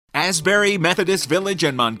Asbury Methodist Village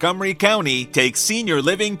in Montgomery County takes senior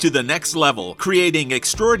living to the next level, creating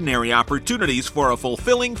extraordinary opportunities for a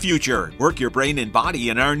fulfilling future. Work your brain and body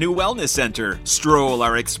in our new wellness center. Stroll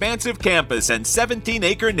our expansive campus and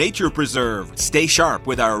 17-acre nature preserve. Stay sharp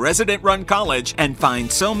with our resident-run college and find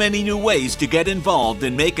so many new ways to get involved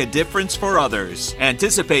and make a difference for others.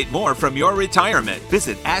 Anticipate more from your retirement.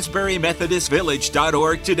 Visit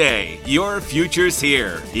AsburyMethodistVillage.org today. Your future's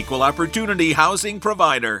here. Equal opportunity housing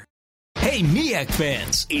provider. Hey, MEAC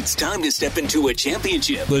fans, it's time to step into a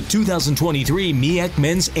championship. The 2023 MEAC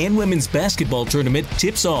Men's and Women's Basketball Tournament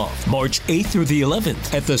tips off March 8th through the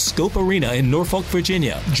 11th at the Scope Arena in Norfolk,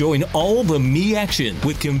 Virginia. Join all the MEAC action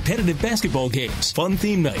with competitive basketball games, fun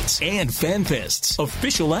theme nights, and fan fests,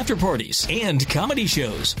 official after parties, and comedy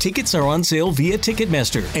shows. Tickets are on sale via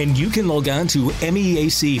Ticketmaster, and you can log on to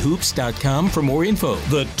meachoops.com for more info.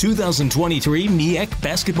 The 2023 MEAC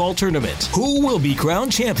Basketball Tournament. Who will be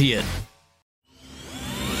crowned champion?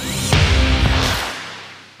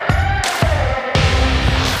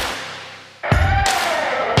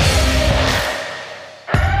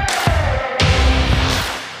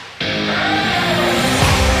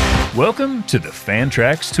 Welcome to the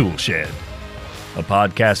Fantrax Tool Shed, a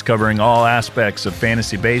podcast covering all aspects of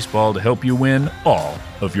fantasy baseball to help you win all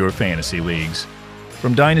of your fantasy leagues.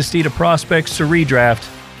 From dynasty to prospects to redraft,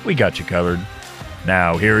 we got you covered.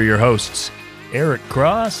 Now, here are your hosts, Eric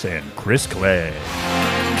Cross and Chris Clay.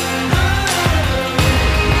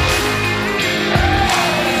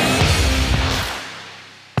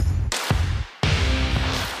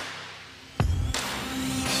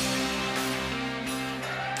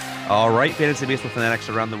 All right, fantasy baseball fanatics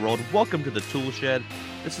around the world, welcome to the Tool Shed.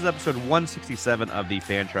 This is episode 167 of the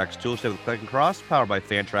Fantrax Tool Shed with Clay and Cross, powered by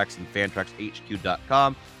Fantrax and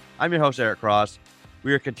FantraxHQ.com. I'm your host, Eric Cross.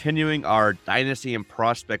 We are continuing our Dynasty and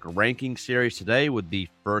Prospect ranking series today with the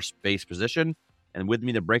first base position. And with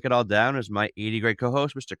me to break it all down is my 80-grade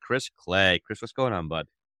co-host, Mr. Chris Clay. Chris, what's going on, bud?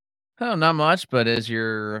 Oh, not much, but as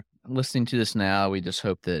you're listening to this now, we just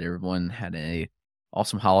hope that everyone had a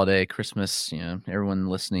awesome holiday, Christmas, everyone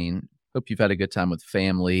listening. Hope you've had a good time with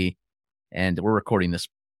family. And we're recording this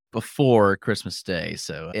before Christmas Day.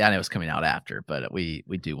 So yeah, I know it's coming out after, but we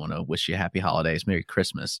do want to wish you happy holidays. Merry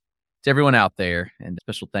Christmas to everyone out there. And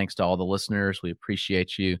special thanks to all the listeners. We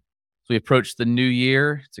appreciate you. As we approach the new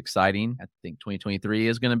year, it's exciting. I think 2023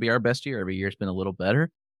 is going to be our best year. Every year's been a little better.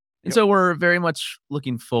 And so we're very much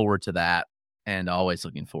looking forward to that and always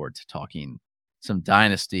looking forward to talking some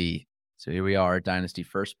Dynasty. So here we are, Dynasty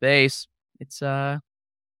first base. It's an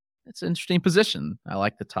interesting position. I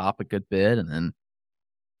like the top a good bit, and then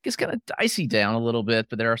it gets kind of dicey down a little bit,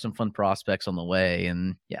 but there are some fun prospects on the way,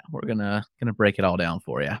 and yeah, we're gonna break it all down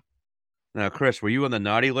for you. Now, Chris, were you on the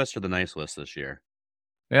naughty list or the nice list this year?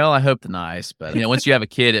 Well, I hope the nice, but once you have a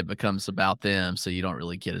kid, it becomes about them, so you don't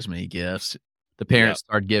really get as many gifts. The parents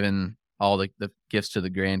start giving all the gifts to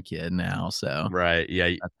the grandkid now, so right,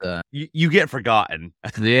 yeah, you get forgotten,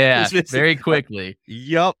 yeah, very quickly.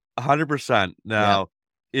 Yep, 100%. Now,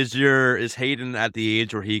 is Hayden at the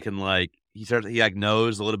age where he can he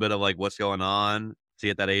knows a little bit of what's going on? Is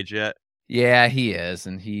he at that age yet? Yeah, he is,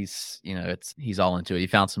 and he's he's all into it. He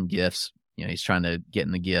found some gifts. He's trying to get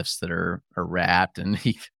in the gifts that are wrapped, and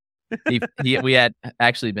we had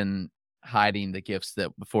actually been hiding the gifts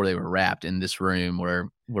that before they were wrapped in this room where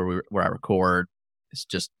I record. It's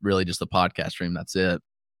just the podcast room. That's it.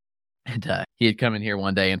 And he had come in here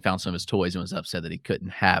one day and found some of his toys and was upset that he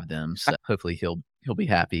couldn't have them. So hopefully he'll be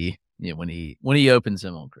happy when he opens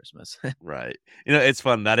them on Christmas. Right. It's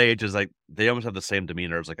fun. That age is they almost have the same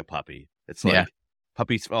demeanor as a puppy. It's like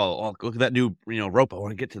puppies. Oh, look at that new rope. I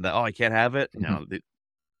want to get to that. Oh, I can't have it.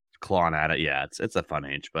 Clawing at it. Yeah, it's a fun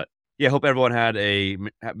age, but. Yeah, hope everyone had a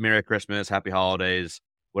Merry Christmas, Happy Holidays,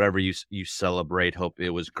 whatever you celebrate. Hope it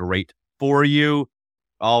was great for you.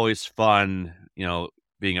 Always fun,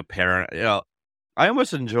 being a parent. I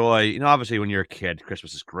almost enjoy, obviously when you're a kid,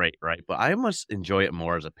 Christmas is great, right? But I almost enjoy it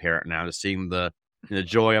more as a parent now, to seeing the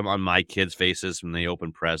joy on my kids' faces when they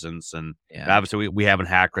open presents. And obviously we haven't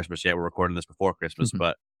had Christmas yet. We're recording this before Christmas,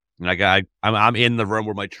 but I'm in the room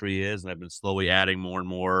where my tree is, and I've been slowly adding more and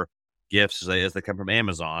more gifts as they come from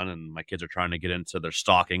Amazon, and my kids are trying to get into their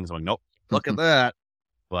stockings. I'm like, nope, look at that.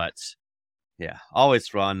 But yeah, always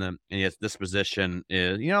fun. And yes, this position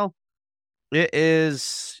is,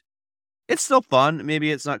 it's still fun.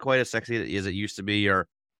 Maybe it's not quite as sexy as it used to be, or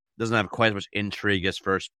doesn't have quite as much intrigue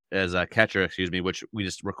as a catcher, which we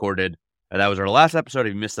just recorded. That was our last episode.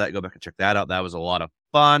 If you missed that, go back and check that out. That was a lot of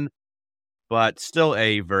fun, but still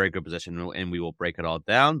a very good position, and we will break it all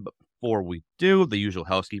down. But before we do, the usual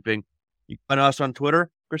housekeeping. You can find us on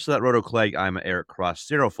Twitter Chris is at Roto Clegg. I'm at Eric Cross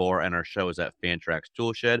 04, and our show is at Fantrax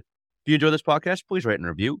Toolshed. If you enjoy this podcast, please rate and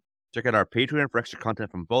review. Check out our Patreon for extra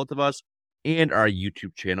content from both of us, and our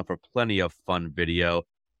YouTube channel for plenty of fun video.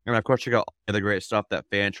 And of course, check out all the great stuff that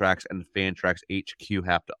Fantrax and Fantrax HQ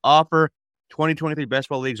have to offer. 2023 best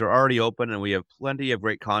ball leagues are already open, and we have plenty of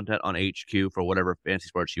great content on HQ for whatever fantasy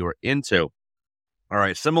sports you are into. All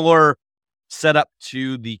right, similar setup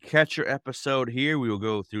to the catcher episode here. We will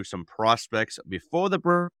go through some prospects before the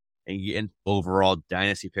break and get an overall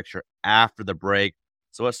dynasty picture after the break.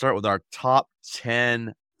 So let's start with our top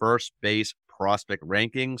 10 first base prospect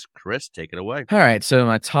rankings. Chris, take it away. All right, so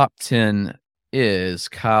my top 10 is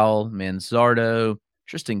Kyle Manzardo,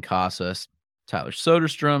 Tristan Casas, Tyler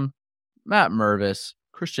Soderstrom, Matt Mervis,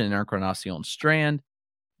 Christian Encarnacion Strand,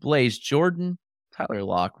 Blaze Jordan, Tyler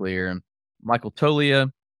Locklear, Michael Tolia,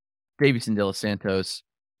 Davison De Los Santos,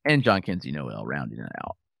 and John Kenzie Noel rounding it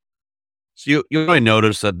out. So you really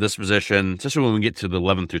notice that this position, especially when we get to the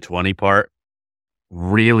 11 through 20 part,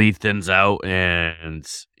 really thins out and,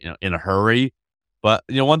 in a hurry. But,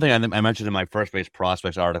 one thing I mentioned in my first base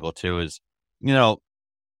prospects article too is, I feel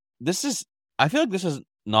like this is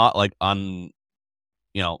not like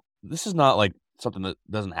this is not like something that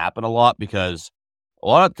doesn't happen a lot, because a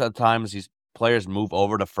lot of the times these players move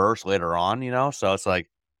over to first later on, so it's like,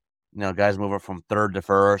 guys move up from third to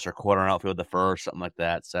first or quarter outfield to first, something like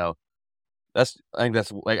that. So I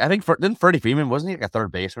think didn't Freddie Freeman, wasn't he like a third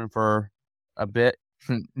baseman for a bit?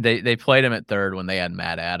 They played him at third when they had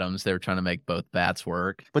Matt Adams. They were trying to make both bats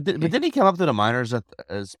work. But didn't he come up to the minors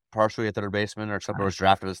as partially a third baseman, or something was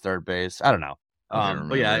drafted as third base? I don't know.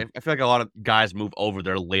 But yeah, I feel like a lot of guys move over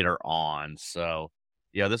there later on. So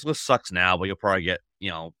yeah, this list sucks now, but you'll probably get,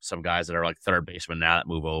 some guys that are like third baseman now that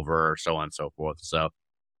move over, or so on and so forth. So,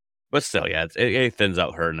 but still, yeah, it thins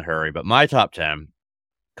out in a hurry. But my top 10,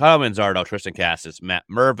 Kyle Manzardo, Tristan Casas, Matt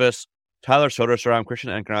Mervis, Tyler Soderstrom, Christian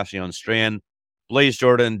Encarnacion Strand, Blaze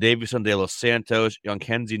Jordan, Davison De Los Santos,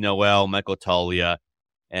 Kenzie Noel, Michael Tolia,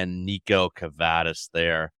 and Nico Cavadas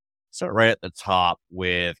there. So right at the top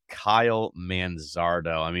with Kyle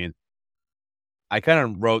Manzardo. I mean, I kind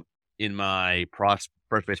of wrote in my first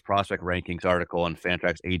base prospect rankings article on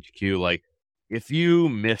Fantrax HQ, like, if you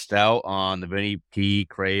missed out on the Vinny P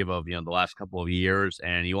crave of, the last couple of years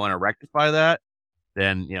and you want to rectify that,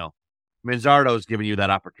 then, Manzardo is giving you that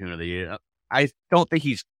opportunity. I don't think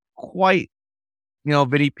he's quite,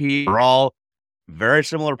 Vinny P. They're all very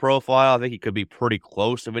similar profile. I think he could be pretty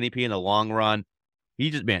close to Vinny P in the long run. He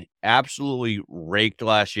just, absolutely raked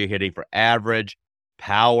last year, hitting for average,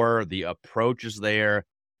 power, the approach is there.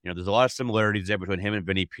 There's a lot of similarities there between him and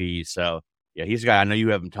Vinny P. So, yeah, he's a guy. I know you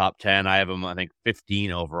have him top 10. I have him, I think,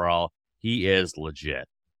 15 overall. He is legit.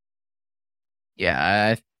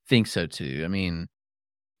 Yeah, I think so too. I mean,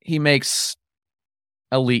 he makes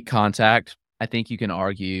elite contact. I think you can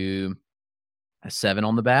argue a 7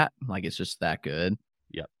 on the bat. Like, it's just that good.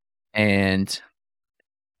 Yep. And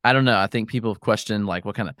I don't know. I think people have questioned like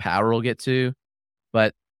what kind of power he'll get to,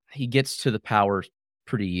 but he gets to the power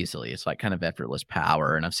pretty easily. It's like kind of effortless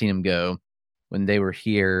power. And I've seen him go when they were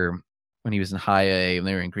here, when he was in high A, when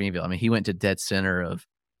they were in Greenville. I mean, he went to dead center of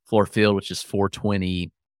Fluor Field, which is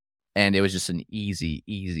 420, and it was just an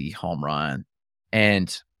easy home run.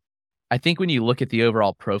 And I think when you look at the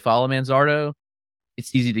overall profile of Manzardo,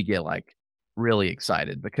 it's easy to get like really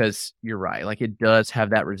excited, because you're right. Like, it does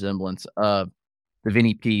have that resemblance of the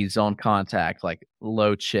Vinny P zone contact, like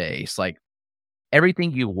low chase, like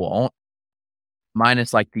everything you want,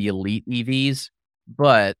 minus like the elite EVs.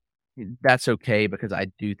 But that's okay, because I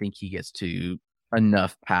do think he gets to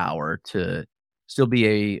enough power to still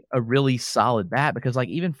be a really solid bat, because like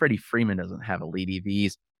even Freddie Freeman doesn't have elite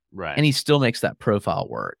EVs, right? And he still makes that profile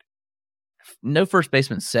work. No first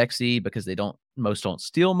baseman sexy, because most don't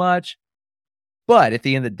steal much. But at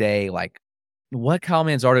the end of the day, like, what Kyle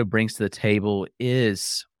Manzardo brings to the table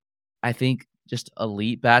is, I think, just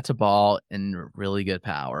elite bat to ball and really good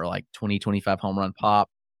power, like 20, 25 home run pop.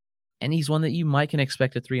 And he's one that you might can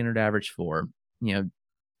expect a 300 average for,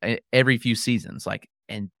 every few seasons. Like,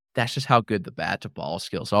 and that's just how good the bat to ball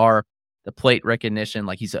skills are. The plate recognition,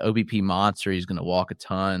 like, he's an OBP monster. He's going to walk a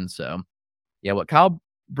ton. So, yeah, what Kyle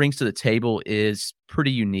brings to the table is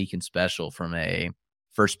pretty unique and special from a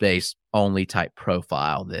first base only type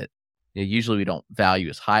profile that usually we don't value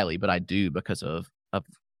as highly, but I do because of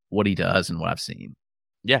what he does and what I've seen.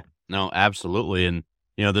 Yeah, no, absolutely. And,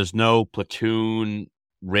 there's no platoon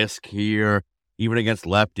risk here, even against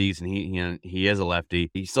lefties. And he is a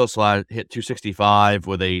lefty. He still hit 265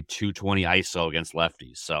 with a 220 ISO against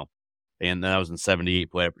lefties. So, and that was in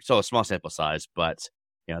 78 player. So a small sample size, but,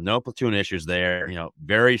 No platoon issues there.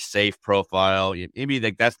 Very safe profile. Maybe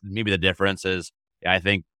that's the difference is I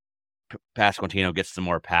think Pasquantino gets some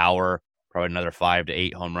more power, probably another 5 to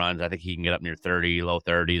 8 home runs. I think he can get up near 30, low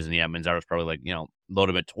 30s, and Manzaro's probably low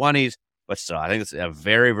to mid 20s. But still, I think it's a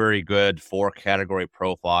very, very good 4-category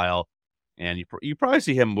profile, and you probably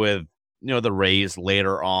see him with the Rays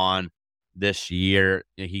later on this year.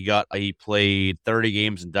 He played 30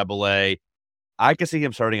 games in AA. I could see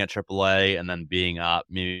him starting at AAA and then being up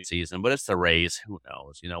mid-season, but it's the Rays. Who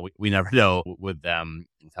knows? We never know with them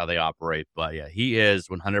how they operate. But yeah, he is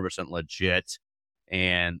 100% legit.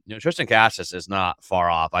 And Triston Casas is not far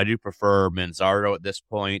off. I do prefer Manzardo at this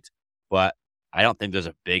point, but I don't think there's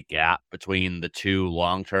a big gap between the two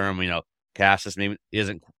long term. Casas maybe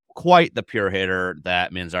isn't quite the pure hitter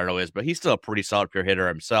that Manzardo is, but he's still a pretty solid pure hitter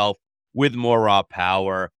himself with more raw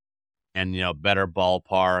power and better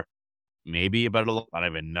ballpark. Maybe a better look. I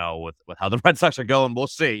don't even know with how the Red Sox are going. We'll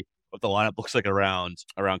see what the lineup looks like around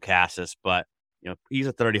Casas, but he's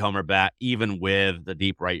a 30 homer bat even with the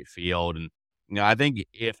deep right field. And I think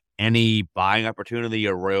if any buying opportunity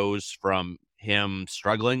arose from him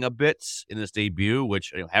struggling a bit in his debut,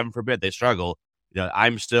 which heaven forbid they struggle,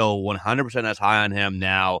 I'm still 100% as high on him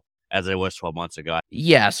now as I was 12 months ago.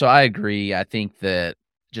 Yeah, so I agree. I think that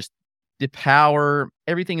just the power,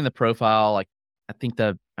 everything in the profile, I think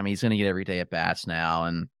he's going to get every day at bats now,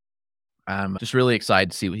 and I'm just really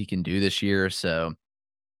excited to see what he can do this year. So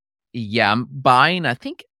yeah, I'm buying. I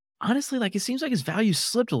think honestly, it seems like his value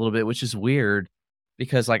slipped a little bit, which is weird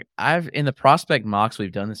because I've in the prospect mocks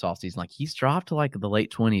we've done this offseason, he's dropped to the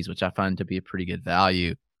late 20s, which I find to be a pretty good value.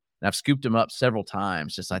 And I've scooped him up several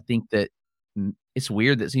times. Just I think that it's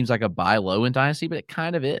weird that it seems like a buy low in Dynasty, but it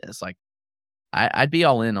kind of is. I'd be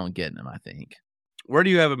all in on getting him, I think. Where do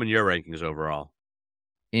you have him in your rankings overall?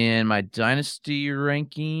 In my Dynasty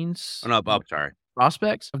rankings? Oh, no, I'm sorry.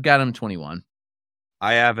 Prospects? I've got him 21.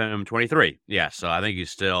 I have him 23. Yeah, so I think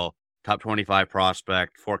he's still top 25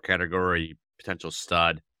 prospect, 4-category potential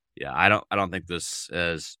stud. Yeah, I don't think this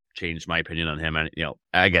has changed my opinion on him. And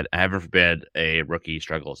again, heaven forbid a rookie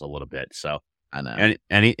struggles a little bit. So I know.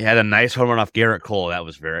 And he had a nice home run off Garrett Cole. I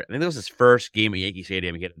think that was his first game at Yankee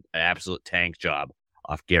Stadium. He had an absolute tank job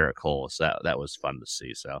off Garrett Cole. So that was fun to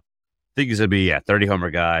see. So I think he's gonna be 30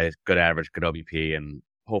 homer guy, good average, good OBP, and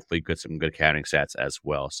hopefully some good counting stats as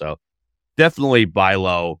well. So definitely buy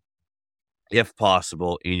low if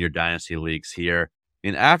possible in your dynasty leagues here.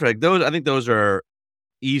 And after those, I think those are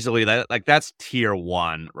easily that's tier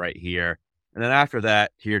 1 right here. And then after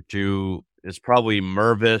that, tier 2 is probably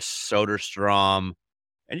Mervis, Soderstrom,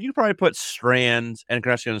 and you can probably put Strand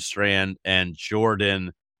and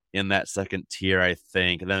Jordan in that second tier, I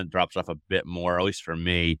think. And then it drops off a bit more, at least for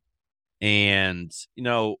me. And,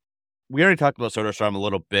 we already talked about Soderstrom a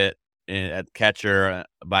little bit at catcher,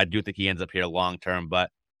 but I do think he ends up here long term.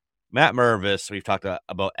 But Matt Mervis, we've talked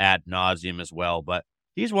about ad nauseum as well, but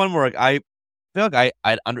he's one where I feel like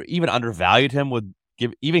I'd even undervalued him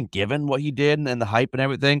given what he did and the hype and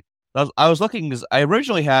everything. I was looking because I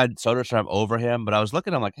originally had Soderstrom over him, but I was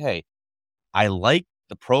looking, I'm like, hey, I like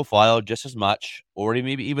the profile just as much, or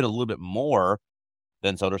maybe even a little bit more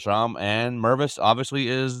than Soderstrom, and Mervis obviously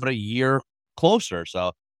is about a year closer.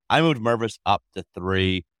 So I moved Mervis up to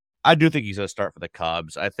 3. I do think he's going to start for the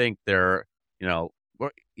Cubs. I think they're,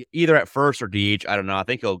 either at first or DH. I don't know. I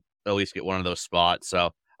think he'll at least get one of those spots. So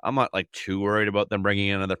I'm not too worried about them bringing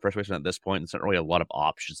in another first baseman at this point. There's not really a lot of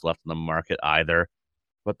options left in the market either.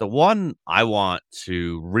 But the one I want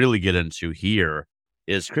to really get into here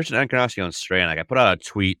is Christian Encarnacion Strand. I put out a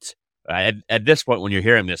tweet at this point when you're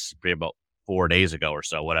hearing this, about 4 days ago or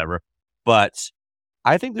so, whatever. But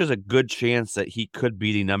I think there's a good chance that he could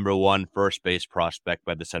be the number 1 first base prospect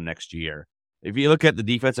by this time next year. If you look at the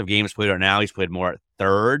defensive games played right now, he's played more at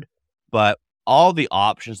third, but all the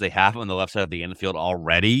options they have on the left side of the infield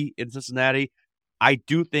already in Cincinnati, I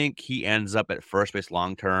do think he ends up at first base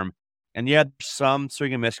long term. And yeah, some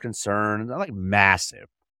swing and miss concerns, not massive.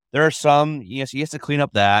 There are some, he has to clean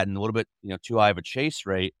up that and a little bit, too high of a chase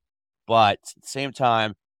rate. But at the same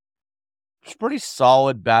time, it's pretty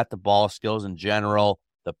solid bat to ball skills in general.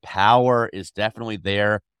 The power is definitely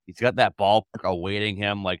there. He's got that ballpark awaiting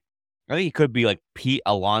him. I think he could be Pete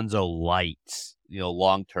Alonso light,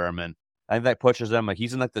 long term. And I think that pushes him.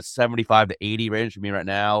 He's in the 75 to 80 range for me right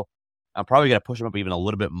now. I'm probably going to push him up even a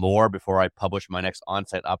little bit more before I publish my next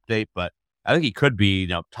on-site update. But I think he could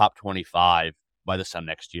be, top 25 by this time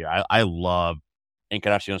next year. I love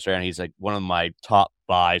Encarnacion Strand. He's one of my top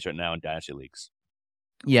buys right now in dynasty leagues.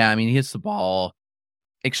 Yeah, he hits the ball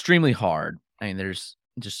extremely hard. There's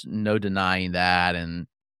just no denying that. And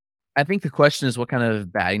I think the question is what kind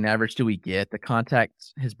of batting average do we get? The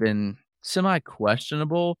contact has been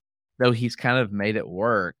semi-questionable, though he's kind of made it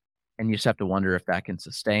work, and you just have to wonder if that can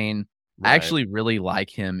sustain. I Right. actually really like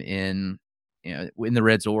him in the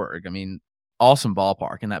Reds org. I mean, awesome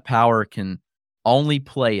ballpark, and that power can only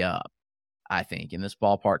play up, I think, in this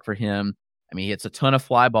ballpark for him. I mean, he hits a ton of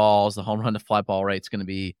fly balls. The home run to fly ball rate's gonna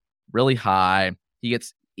be really high. He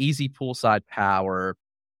gets easy pull side power.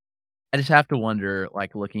 I just have to wonder,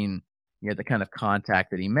 like, looking, the kind of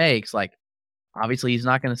contact that he makes, like, obviously, he's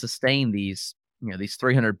not gonna sustain these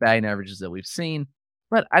 300 batting averages that we've seen,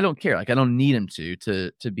 but I don't care. Like, I don't need him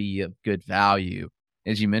to be of good value.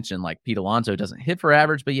 As you mentioned, like, Pete Alonso doesn't hit for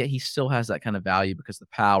average, but yet he still has that kind of value because the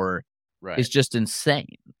power Right. is just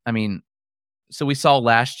insane. I mean, so we saw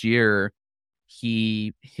last year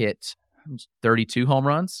he hit 32 home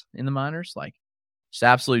runs in the minors, like, just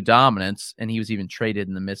absolute dominance, and he was even traded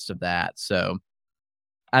in the midst of that. So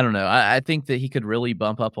I don't know. I think that he could really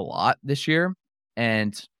bump up a lot this year.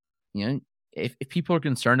 And, if people are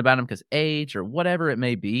concerned about him because age or whatever it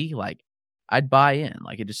may be, like, I'd buy in.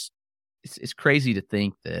 Like, it's crazy to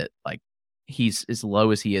think that, like, he's as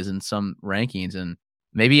low as he is in some rankings. And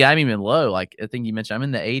maybe I'm even low. Like, I think you mentioned I'm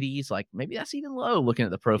in the 80s. Like, maybe that's even low looking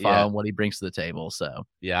at the profile Yeah. and what he brings to the table. So,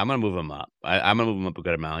 Yeah, I'm gonna move him up. I'm gonna move him up a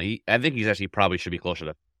good amount. I think he's actually probably should be closer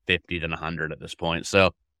to 50 than 100 at this point.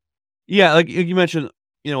 So yeah, like you mentioned,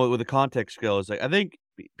 with the context skills, like I think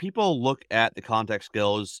people look at the context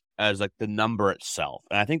skills as like the number itself,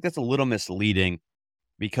 and I think that's a little misleading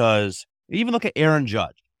because even look at Aaron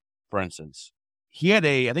Judge, for instance. He had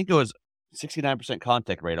I think it was 69%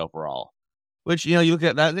 contact rate overall, which you look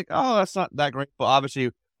at that, like, oh, that's not that great, but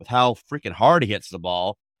obviously with how freaking hard he hits the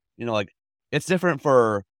ball, like it's different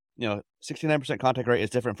for 69% contact rate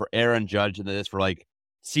is different for Aaron Judge than it is for like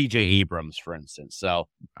CJ Abrams, for instance. So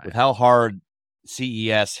with how hard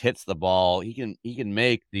CES hits the ball, he can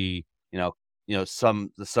make the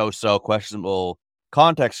some the so questionable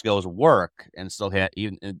contact skills work and still hit,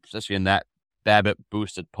 even especially in that Babbitt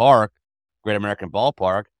boosted park, Great American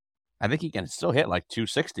Ballpark. I think he can still hit like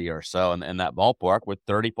 260 or so in that ballpark with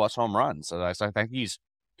 30 plus home runs. So I think he's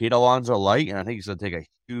Pete Alonso light, and I think he's going to take a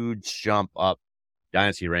huge jump up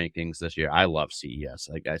dynasty rankings this year. I love CES.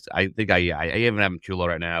 Like I think I even have him too low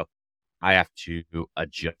right now. I have to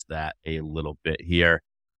adjust that a little bit here.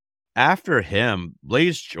 After him,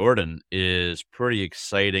 Blaze Jordan is pretty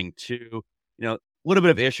exciting too. A little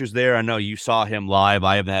bit of issues there. I know you saw him live.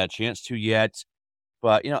 I haven't had a chance to yet,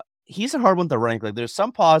 but he's a hard one to rank. Like there's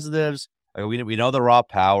some positives. Like, we know the raw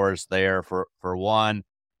power is there for one,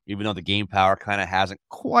 even though the game power kind of hasn't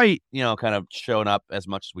quite kind of shown up as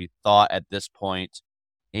much as we thought at this point.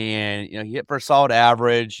 And he hit for a solid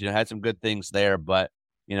average. Had some good things there, but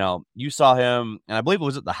you saw him, and I believe it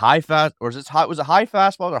was at the high fast, or was it high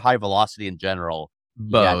fastball or high velocity in general?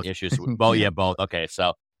 both. Issues with both. Yeah, both. Okay,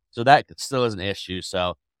 so that still is an issue.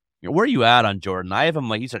 So where are you at on Jordan? I have him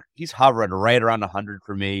like he's hovering right around 100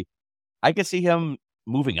 for me. I could see him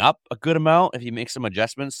moving up a good amount if he makes some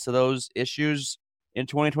adjustments to those issues in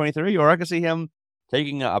 2023, or I could see him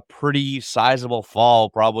taking a pretty sizable fall,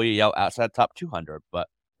 probably outside top 200. But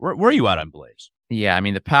where are you at on Blaze? Yeah, I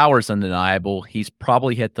mean, the power's undeniable. He's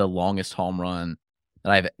probably hit the longest home run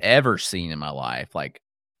that I've ever seen in my life. Like,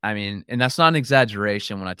 I mean, and that's not an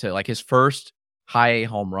exaggeration when I tell you, like, his first high A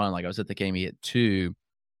home run, like, I was at the game, he hit 2,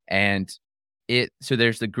 and so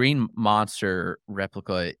there's the Green Monster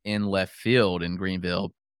replica in left field in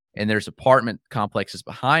Greenville, and there's apartment complexes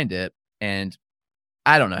behind it, and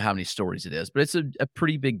I don't know how many stories it is, but it's a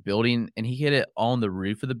pretty big building, and he hit it on the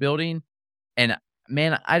roof of the building, and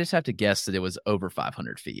man, I just have to guess that it was over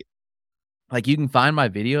 500 feet. Like, you can find my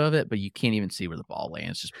video of it, but you can't even see where the ball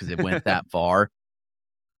lands just because it went that far.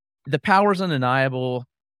 The power's undeniable.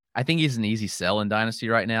 I think he's an easy sell in Dynasty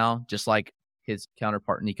right now, just like his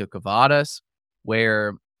counterpart, Nico Cavadas,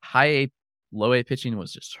 where high A, low A pitching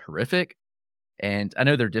was just horrific. And I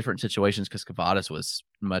know they're different situations because Cavadas was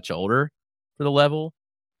much older for the level.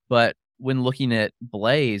 But when looking at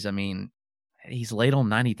Blaze, I mean, he's late on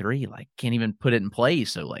 93, like, can't even put it in play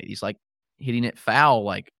so late. He's, like, hitting it foul,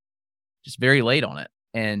 like, just very late on it.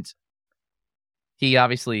 And he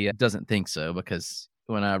obviously doesn't think so because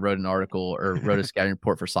when I wrote an article or wrote a scouting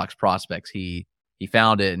report for Sox Prospects, he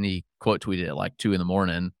found it and he quote tweeted it like 2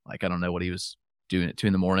 a.m. Like, I don't know what he was doing at 2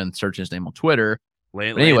 a.m, searching his name on Twitter.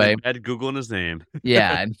 But anyway, Googling his name.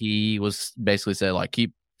 yeah, and he was basically said, like,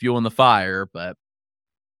 keep fueling the fire,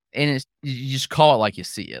 and you just call it like you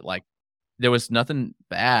see it. Like, there was nothing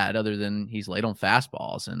bad other than he's late on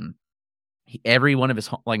fastballs, and every one of his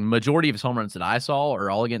majority of his home runs that I saw are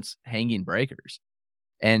all against hanging breakers.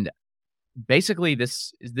 And basically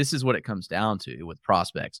this is what it comes down to with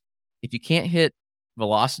prospects. If you can't hit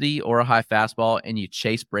velocity or a high fastball and you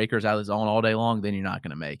chase breakers out of the zone all day long, then you're not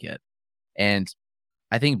going to make it. And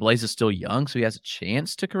I think Blaze is still young, so he has a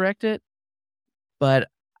chance to correct it. But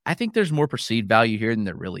I think there's more perceived value here than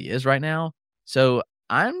there really is right now. So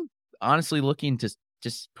I'm honestly looking to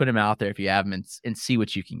just put him out there if you have him and see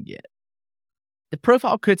what you can get. The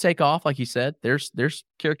profile could take off, like you said. There's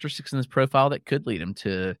characteristics in this profile that could lead him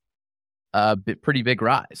to a pretty big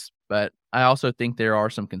rise. But I also think there are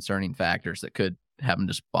some concerning factors that could have him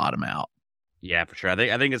just bottom out. Yeah, for sure. I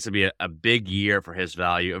think it's going to be a big year for his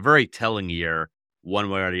value, a very telling year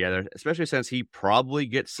one way or the other, especially since he probably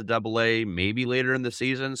gets to AA maybe later in the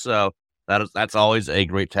season. So that's always a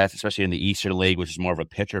great test, especially in the Eastern League, which is more of a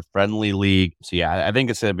pitcher-friendly league. So, yeah, I think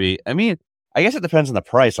it's going to be – I mean, I guess it depends on the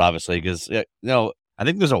price, obviously, because, I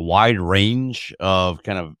think there's a wide range of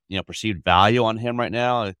kind of, perceived value on him right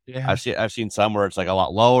now. Yeah. I've seen some where it's like a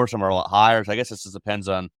lot lower, some are a lot higher. So I guess this just depends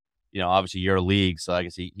on, obviously your league. So I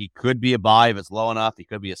guess he could be a buy if it's low enough. He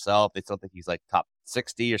could be a sell if they still think he's like top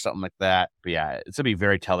 60 or something like that. But yeah, it's going to be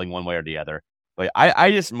very telling one way or the other. But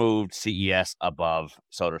I just moved CES above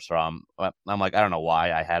Soderstrom. I'm like, I don't know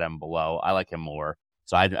why I had him below. I like him more.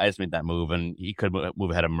 So I just made that move, and he could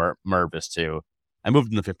move ahead of Mervis too. I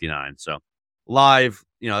moved him to 59. So live,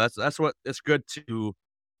 that's what it's good to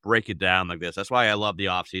break it down like this. That's why I love the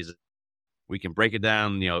offseason. We can break it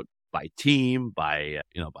down, by team, by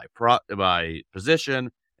by position.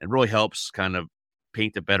 It really helps kind of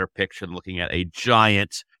paint a better picture than looking at a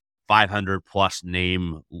giant 500 plus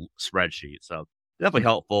name spreadsheet. So definitely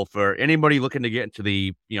helpful for anybody looking to get into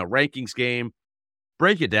the rankings game.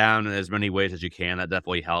 Break it down in as many ways as you can. That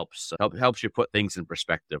definitely helps. Helps you put things in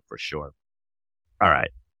perspective for sure. All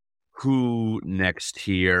right. Who next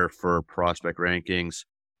here for prospect rankings?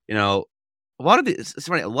 A lot of these, it's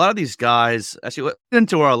funny, a lot of these guys, actually, let's get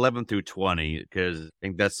into our 11 through 20, because I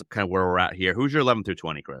think that's kind of where we're at here. Who's your 11 through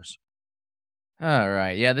 20, Chris? All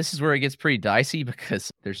right. Yeah, this is where it gets pretty dicey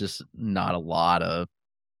because there's just not a lot of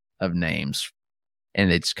names,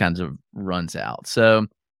 and it just kind of runs out. So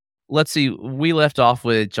let's see. We left off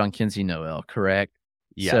with Jhonkensy Noel, correct?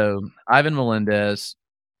 Yeah. So Ivan Melendez,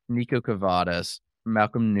 Nico Cavadas,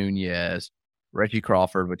 Malcolm Nunez, Reggie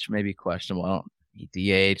Crawford, which may be questionable. He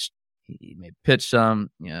DH'd. He may pitch some.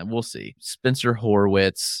 Yeah, we'll see. Spencer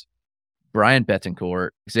Horwitz, Brian Betancourt,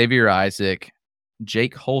 Xavier Isaac,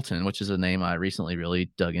 Jake Holton, which is a name I recently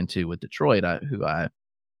really dug into with Detroit, who I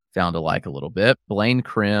found to like a little bit. Blaine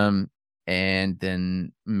Krim, and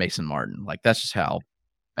then Mason Martin. Like, that's just how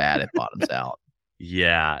bad it bottoms out.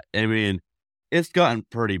 Yeah, I mean, it's gotten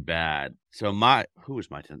pretty bad. So who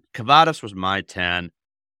was my 10? Cavadas was my 10.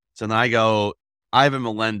 So then I go Ivan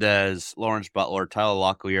Melendez, Lawrence Butler, Tyler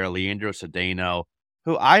Locklear, Leandro Cedeno,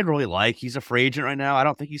 who I really like. He's a free agent right now. I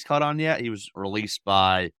don't think he's caught on yet. He was released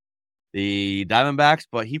by the Diamondbacks,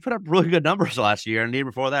 but he put up really good numbers last year and the year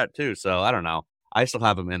before that too. So I don't know. I still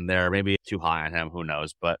have him in there. Maybe too high on him. Who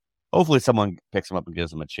knows? But hopefully someone picks him up and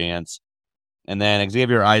gives him a chance. And then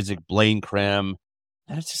Xavier Isaac, Blaine Krim.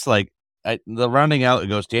 And it's just like the rounding out. It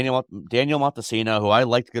goes Daniel Montesino, who I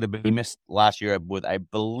liked good a bit. He missed last year with, I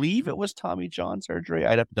believe it was Tommy John surgery.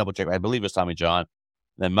 I'd have to double check. I believe it was Tommy John.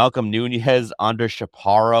 Then Malcolm Nunez, Andres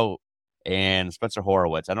Chaparro, and Spencer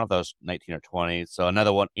Horwitz. I don't know if that was 19 or 20. So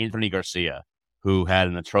another one, Anthony Garcia, who had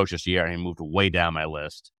an atrocious year, and he moved way down my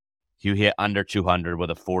list. He hit under 200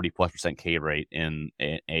 with a 40+% K rate in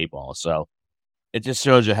A ball. So it just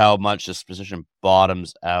shows you how much this position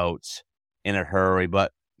bottoms out in a hurry.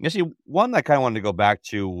 But you see, one that I kind of wanted to go back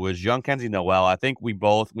to was Jhonkensy Noel. I think we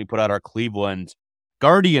put out our Cleveland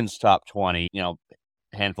Guardians top 20, a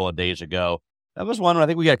handful of days ago. That was one where I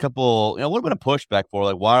think we got a couple, a little bit of pushback for,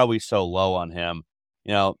 like, why are we so low on him?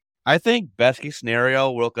 I think best case scenario,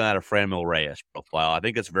 we're looking at a Franmil Reyes profile. I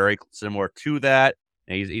think it's very similar to that.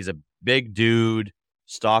 He's a big dude,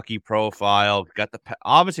 stocky profile, got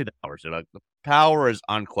obviously the power. So the power is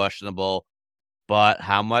unquestionable, but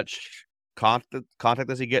how much contact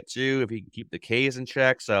does he get to if he can keep the Ks in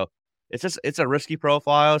check? So it's a risky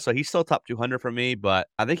profile. So he's still top 200 for me, but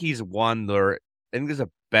I think he's one where I think there's a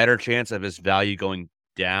better chance of his value going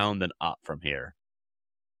down than up from here.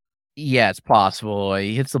 Yeah, it's possible.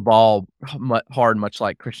 He hits the ball hard, much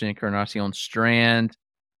like Christian Encarnacion Strand,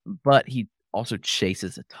 but he also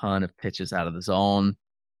chases a ton of pitches out of the zone.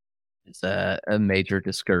 It's a major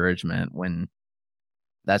discouragement when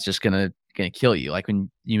that's just gonna kill you. Like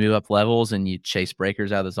when you move up levels and you chase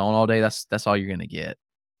breakers out of the zone all day, that's all you're gonna get,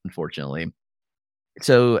 unfortunately.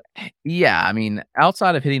 So yeah, I mean,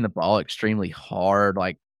 outside of hitting the ball extremely hard,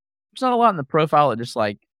 like there's not a lot in the profile that just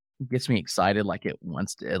like gets me excited like it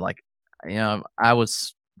once did. Like I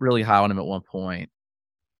was really high on him at one point,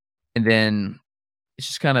 and then it's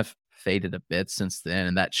just kind of faded a bit since then.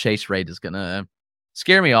 And that chase rate is gonna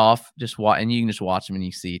scare me off. And you can just watch him and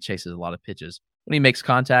you see he chases a lot of pitches. When he makes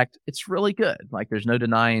contact, it's really good. Like there's no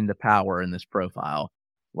denying the power in this profile,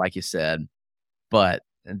 like you said. But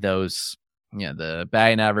those, the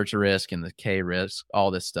batting average risk and the K risk, all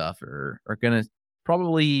this stuff are gonna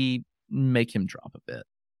probably make him drop a bit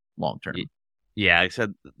long term. Yeah, like I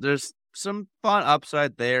said, there's some fun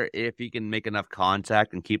upside there if he can make enough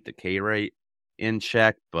contact and keep the K rate in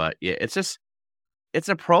check. But yeah, it's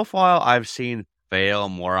a profile I've seen fail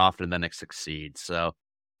more often than it succeeds. So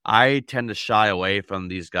I tend to shy away from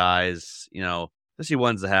these guys, especially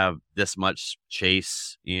ones that have this much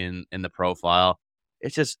chase in the profile.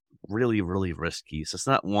 It's just really, really risky. So it's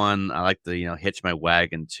not one I like to, hitch my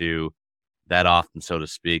wagon to that often, so to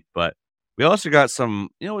speak. But we also got some,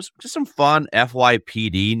 just some fun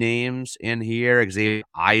FYPD names in here. Xavier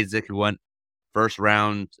Isaac, who went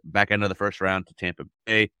back end of the first round to Tampa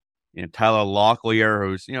Bay. Tyler Locklear,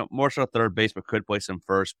 who's, more so third base, but could play some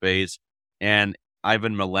first base. And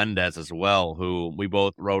Ivan Melendez as well, who we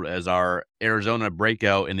both wrote as our Arizona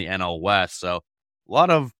breakout in the NL West. So a lot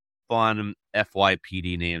of fun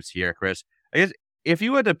FYPD names here, Chris. I guess if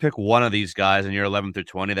you had to pick one of these guys in your 11 through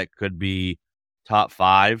 20 that could be top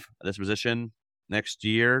 5 at this position next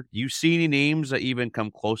year, do you see any names that even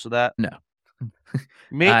come close to that? No.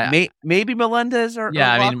 Maybe Melendez or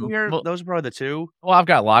Locklear. Those are probably the two. Well, I've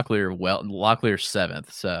got Locklear. Locklear's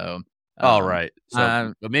 7th. So. Right.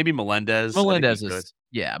 So but maybe Melendez. Melendez is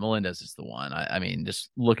the one. I mean,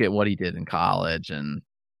 just look at what he did in college, and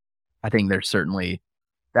I think there's certainly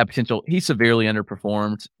that potential. He severely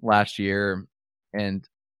underperformed last year, and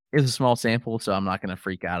it's a small sample, so I'm not going to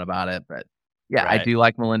freak out about it. But yeah, right. I do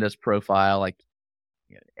like Melendez's profile. Like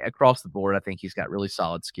across the board, I think he's got really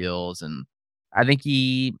solid skills, and I think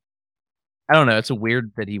I don't know. It's a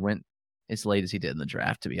weird that he went as late as he did in the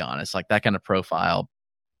draft, to be honest. Like that kind of profile,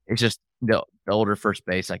 it's just the older first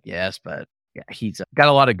base, I guess. But yeah, he's got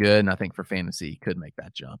a lot of good, and I think for fantasy, he could make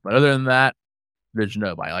that jump. But other than that, there's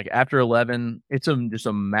nobody. Like after 11, it's just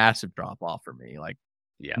a massive drop off for me. Like,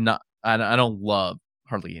 I don't love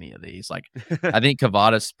hardly any of these. Like, I think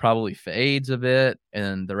Kavadas probably fades a bit,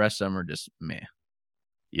 and the rest of them are just meh.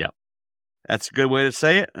 Yep. That's a good way to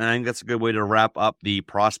say it. And I think that's a good way to wrap up the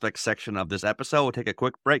prospect section of this episode. We'll take a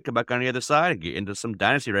quick break, come back on the other side, and get into some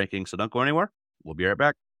dynasty rankings. So don't go anywhere. We'll be right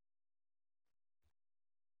back.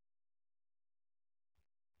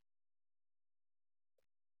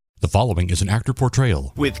 The following is an actor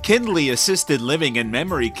portrayal. With Kindly Assisted Living and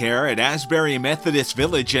Memory Care at Asbury Methodist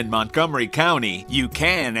Village in Montgomery County, you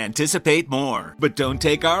can anticipate more. But don't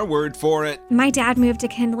take our word for it. My dad moved to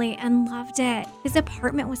Kindly and loved it. His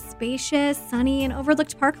apartment was spacious, sunny, and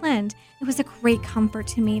overlooked Parkland. It was a great comfort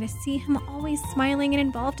to me to see him always smiling and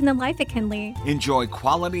involved in the life at Kindly. Enjoy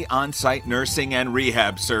quality on-site nursing and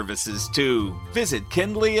rehab services, too. Visit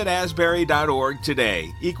kindleyAtAsbury.org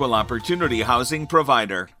today. Equal Opportunity Housing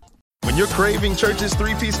Provider. When you're craving Church's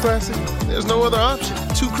 3-piece classic, there's no other option.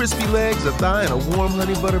 2 crispy legs, a thigh, and a warm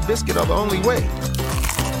honey butter biscuit are the only way.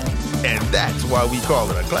 And that's why we call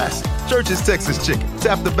it a classic. Church's Texas Chicken.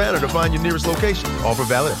 Tap the banner to find your nearest location. Offer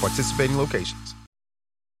valid at participating locations.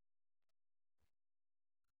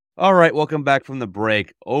 All right, welcome back from the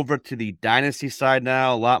break. Over to the dynasty side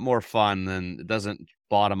now. A lot more fun, and it doesn't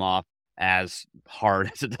bottom off as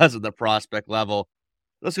hard as it does at the prospect level.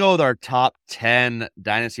 Let's go with our top 10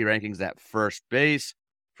 dynasty rankings at first base.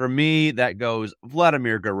 For me, that goes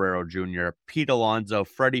Vladimir Guerrero Jr., Pete Alonso,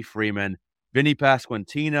 Freddie Freeman, Vinny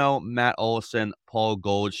Pasquantino, Matt Olson, Paul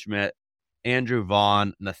Goldschmidt, Andrew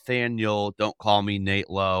Vaughn, Nathaniel, Don't Call Me Nate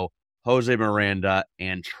Lowe, Jose Miranda,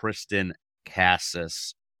 and Tristan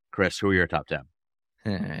Casas. Chris, who are your top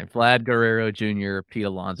 10? Vlad Guerrero Jr., Pete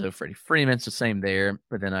Alonso, Freddie Freeman. It's the same there.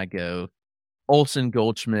 But then I go Olson,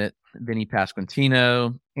 Goldschmidt, Vinny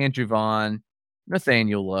Pasquantino, Andrew Vaughn,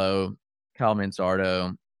 Nathaniel Lowe, Kyle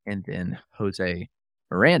Manzardo, and then Jose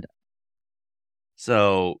Miranda.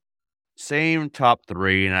 So, same top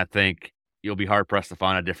 3, and I think you'll be hard-pressed to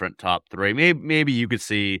find a different top 3. Maybe you could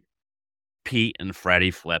see Pete and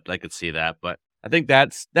Freddie flipped. I could see that, but I think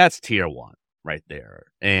that's tier 1 right there.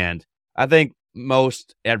 And I think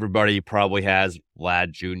most everybody probably has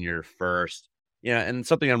Vlad Jr. first. And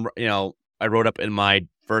something I wrote up in my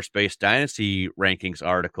First Base Dynasty rankings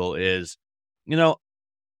article is,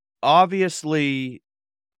 obviously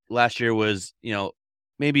last year was,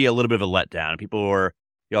 maybe a little bit of a letdown. People were,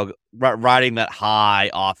 riding that high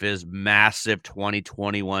off his massive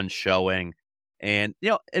 2021 showing. And,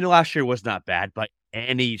 and last year was not bad by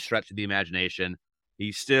any stretch of the imagination.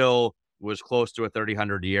 He still, was close to a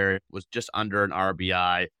 3,000 year, was just under an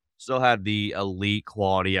RBI, still had the elite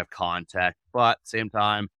quality of contact, but at the same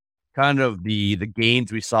time, kind of the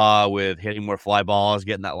gains we saw with hitting more fly balls,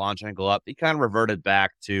 getting that launch angle up, he kind of reverted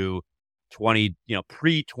back to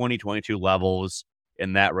pre-2022 levels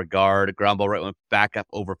in that regard. Ground ball rate went back up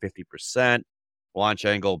over 50%, launch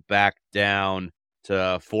angle back down to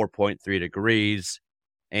 4.3 degrees,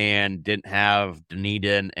 and didn't have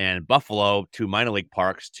Dunedin and Buffalo, 2 minor league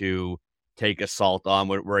parks, to take assault on,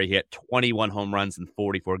 where he hit 21 home runs in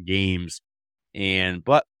 44 games.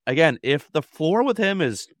 But again, if the floor with him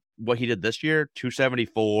is what he did this year,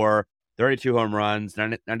 274, 32 home runs,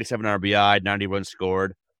 97 RBI, 90 runs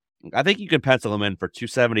scored, I think you can pencil him in for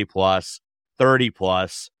 270 plus, 30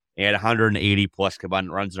 plus, and 180 plus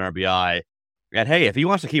combined runs and RBI. And hey, if he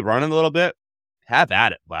wants to keep running a little bit, have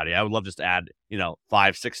at it, Vladdy. I would love just to add,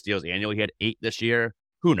 5-6 steals annually. He had 8 this year.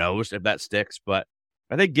 Who knows if that sticks? But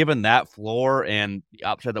I think given that floor and the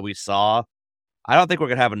upside that we saw, I don't think we're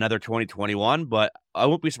going to have another 2021, but I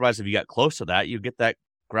won't be surprised if you got close to that. You get that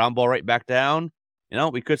ground ball right back down.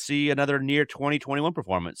 We could see another near 2021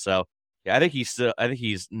 performance. So yeah, I think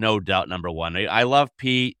he's no doubt number one. I love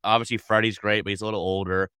Pete. Obviously, Freddie's great, but he's a little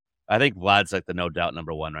older. I think Vlad's like the no doubt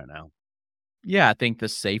number one right now. Yeah, I think the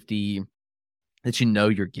safety that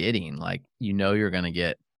you're getting, like, you're going to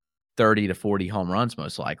get 30 to 40 home runs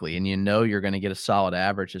most likely, and you're going to get a solid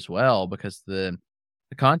average as well because the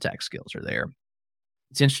contact skills are there.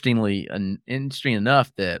 It's interesting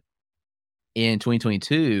enough that in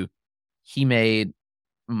 2022, he made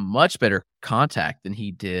much better contact than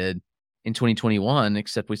he did in 2021,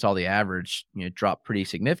 except we saw the average, drop pretty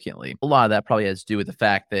significantly. A lot of that probably has to do with the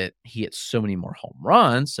fact that he hit so many more home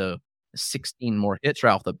runs. So 16 more hits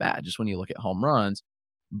right off the bat, just when you look at home runs.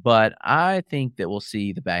 But I think that we'll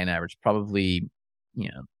see the batting average probably,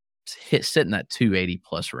 sit in that 280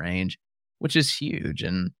 plus range, which is huge.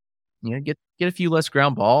 And, get a few less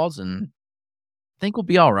ground balls, and I think we'll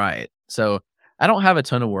be all right. So I don't have a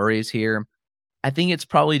ton of worries here. I think it's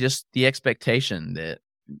probably just the expectation that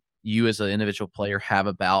you as an individual player have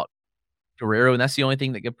about Guerrero. And that's the only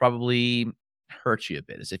thing that could probably hurt you a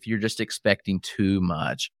bit, is if you're just expecting too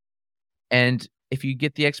much. And if you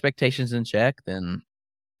get the expectations in check, then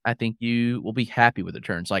I think you will be happy with the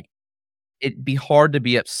turns. Like, it'd be hard to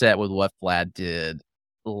be upset with what Vlad did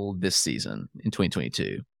this season in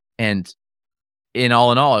 2022. And in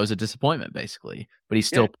all, it was a disappointment, basically. But he's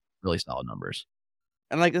still really solid numbers.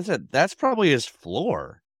 And like I said, that's probably his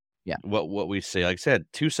floor. Yeah. What we say, like I said,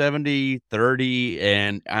 270, 30,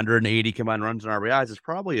 and 180 combined runs and RBIs is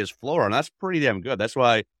probably his floor. And that's pretty damn good. That's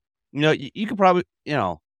why, you could probably,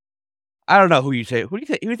 I don't know who you say. Who do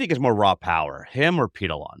you think is more raw power, him or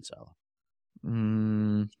Pete Alonso?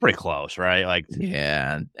 It's pretty close, right? Like,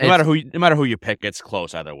 yeah. No matter who you pick, it's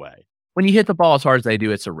close either way. When you hit the ball as hard as they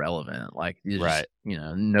do, it's irrelevant. Like, right?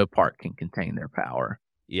 No part can contain their power.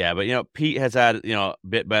 Yeah, but Pete has had a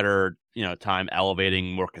bit better time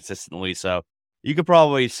elevating more consistently. So you could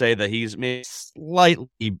probably say that he's maybe slightly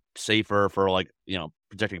safer for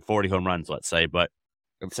projecting 40 home runs, let's say, but.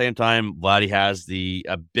 At the same time, Vladdy has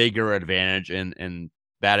a bigger advantage in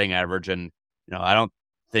batting average, and I don't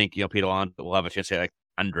think Pete Alonso will have a chance to hit like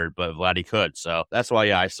 100, but Vladdy could. So that's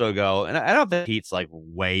why, I still go, and I don't think Pete's like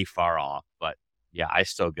way far off, but yeah, I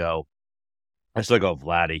still go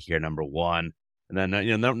Vladdy here, number one, and then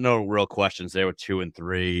no real questions there with 2 and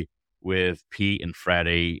 3 with Pete and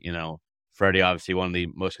Freddie. Freddie obviously one of the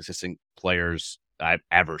most consistent players I've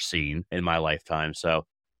ever seen in my lifetime, so.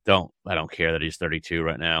 I don't care that he's 32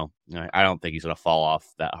 right now. I don't think he's going to fall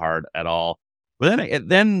off that hard at all. But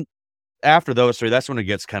then after those three, that's when it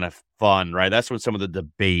gets kind of fun, right? That's when some of the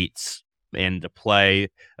debates into play.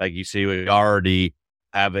 Like you see, we already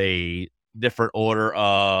have a different order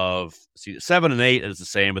of 7 and 8 is the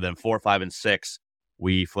same, but then 4, 5, and 6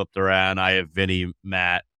 we flipped around. I have Vinny,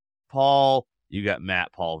 Matt, Paul. You got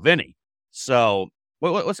Matt, Paul, Vinny. So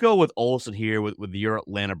let's go with Olson here with your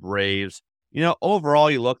Atlanta Braves.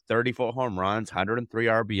 Overall, you look 34 home runs, 103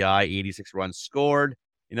 RBI, 86 runs scored.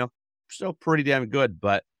 Still pretty damn good,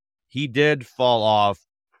 but he did fall off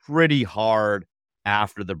pretty hard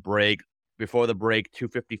after the break. Before the break,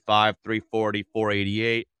 255, 340,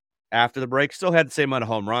 488. After the break, still had the same amount of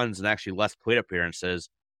home runs and actually less plate appearances,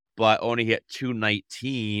 but only hit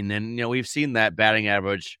 219. And, we've seen that batting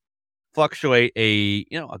average fluctuate a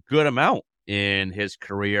good amount in his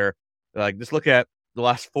career. Like, just look at the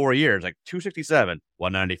last 4 years, like 267,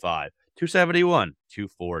 195, 271,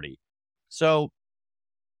 240. So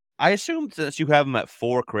I assume since you have him at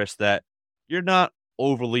 4, Chris, that you're not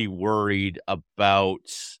overly worried about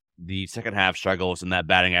the second half struggles in that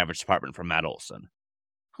batting average department from Matt Olson.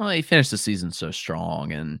 Well, he finished the season so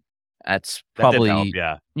strong, and that's That did help,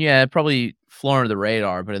 probably yeah. probably flown under the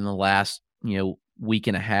radar. But in the last week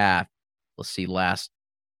and a half, let's see, last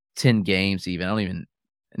 10 games, even I don't even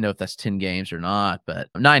know if that's 10 games or not, but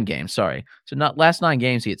 9 games. Sorry, so not last 9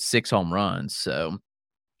 games, he had 6 home runs. So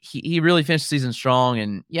he really finished the season strong.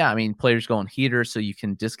 And yeah, I mean, players go on heaters, so you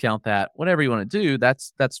can discount that. Whatever you want to do,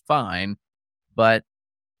 that's fine. But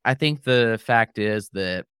I think the fact is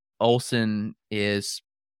that Olsen is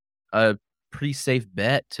a pretty safe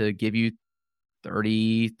bet to give you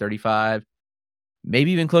 30, 35,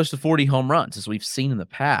 maybe even close to 40 home runs, as we've seen in the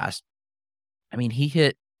past. I mean, he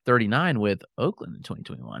hit 39 with Oakland in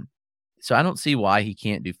 2021. So I don't see why he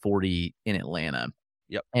can't do 40 in Atlanta.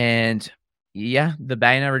 Yep. And yeah, the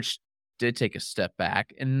batting average did take a step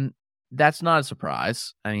back, and that's not a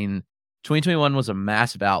surprise. I mean, 2021 was a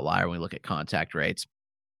massive outlier when we look at contact rates.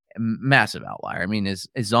 Massive outlier. I mean, his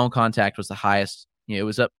zone contact was the highest. It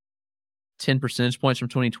was up 10 percentage points from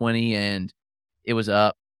 2020, and it was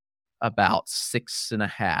up about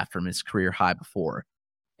 6.5 from his career high before.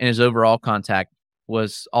 And his overall contact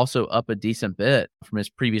was also up a decent bit from his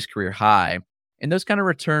previous career high. And those kind of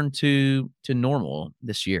returned to normal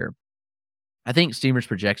this year. I think Steamer's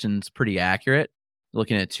projection's pretty accurate,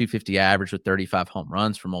 looking at 250 average with 35 home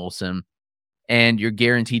runs from Olsen. And you're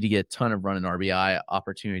guaranteed to get a ton of run and RBI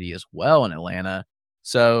opportunity as well in Atlanta.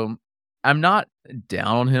 So I'm not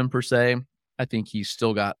down on him per se. I think he's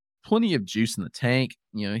still got plenty of juice in the tank.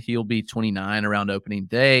 He'll be 29 around opening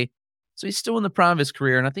day. So he's still in the prime of his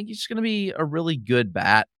career. And I think he's just going to be a really good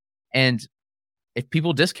bat. And if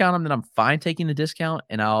people discount him, then I'm fine taking the discount,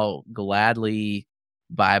 and I'll gladly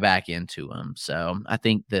buy back into him. So I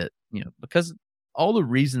think that, because all the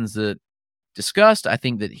reasons that discussed, I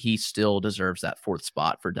think that he still deserves that 4th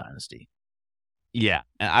spot for Dynasty. Yeah,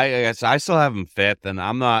 and I guess I still have him 5th, and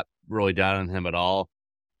I'm not really down on him at all.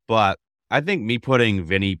 But I think me putting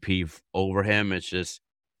Vinny P over him,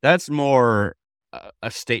 that's more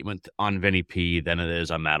a statement on Vinny P than it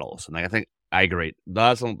is on Matt Olson. Like, I think I agree.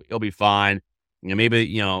 It'll be fine.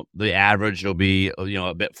 Maybe the average will be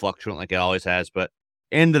a bit fluctuant like it always has, but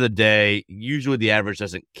end of the day, usually the average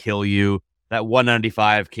doesn't kill you. That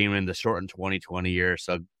 195 came in the shortened 2020 year,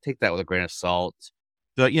 so take that with a grain of salt.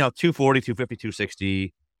 So, 240, 250,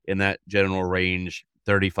 260 in that general range,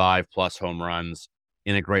 35 plus home runs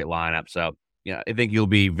in a great lineup. So, I think you'll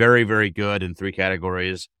be very, very good in 3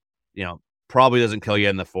 categories. Probably doesn't kill you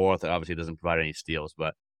in the 4th. It obviously doesn't provide any steals,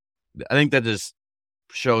 but I think that just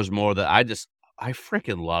shows more that I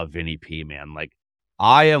freaking love Vinny P, man. Like,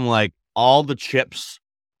 I am like, all the chips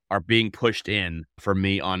are being pushed in for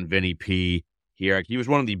me on Vinny P here. He was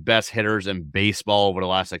one of the best hitters in baseball over the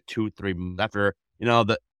last 2-3 months after,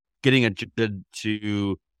 getting addicted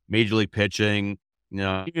to major league pitching.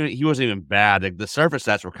 He wasn't even bad. The surface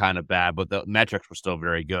stats were kind of bad, but the metrics were still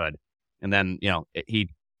very good. And then,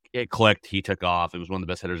 it clicked. He took off. It was one of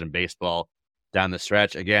the best hitters in baseball down the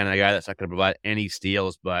stretch. Again, a guy that's not going to provide any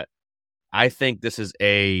steals, but I think this is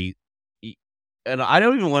and I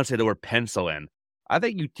don't even want to say the word pencil in. I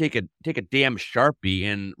think you take a damn Sharpie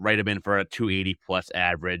and write him in for a 280 plus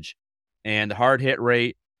average, and hard hit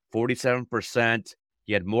rate 47%.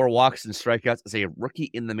 He had more walks than strikeouts as a rookie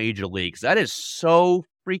in the major leagues. That is so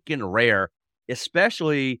freaking rare,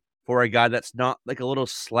 especially for a guy that's not like a little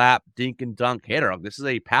slap dink and dunk hitter. This is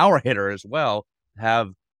a power hitter as well.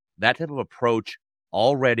 Have that type of approach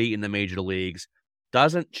already in the major leagues.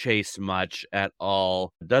 Doesn't chase much at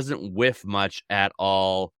all. Doesn't whiff much at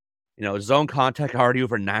all. Zone contact already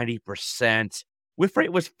over 90%. Whiff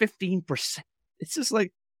rate was 15%. It's just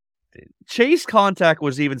like chase contact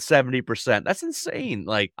was even 70%. That's insane.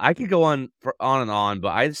 Like, I could go on and on,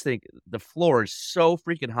 but I just think the floor is so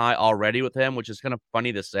freaking high already with him, which is kind of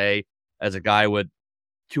funny to say as a guy with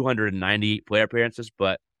 298 player appearances,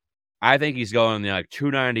 but I think he's going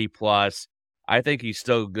 290 plus. I think he's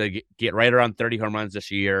still going to get right around 30 home runs this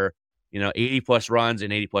year, 80 plus runs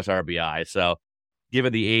and 80 plus RBI. So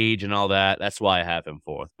given the age and all that, that's why I have him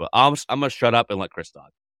 4th. But I'm going to shut up and let Chris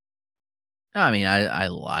talk. I mean, I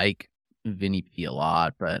like Vinny P a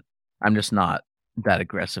lot, but I'm just not that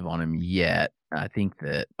aggressive on him yet. I think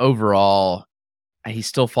that overall, he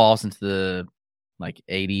still falls into the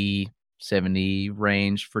 80, 70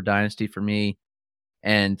 range for Dynasty for me.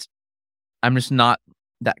 And I'm just not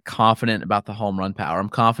that confident about the home run power. I'm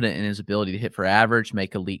confident in his ability to hit for average,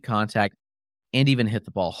 make elite contact, and even hit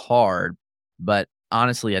the ball hard. But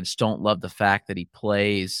honestly, I just don't love the fact that he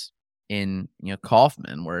plays in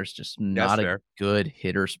Kauffman, where it's just not a good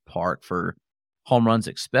hitter's park for home runs,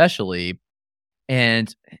 especially.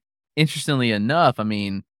 And interestingly enough, I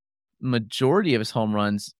mean, majority of his home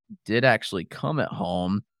runs did actually come at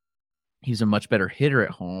home. He's a much better hitter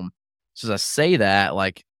at home. So as I say that,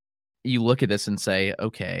 like, you look at this and say,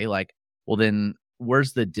 okay, like, well, then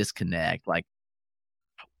where's the disconnect? Like,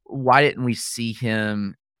 why didn't we see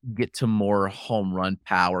him get to more home run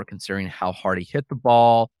power considering how hard he hit the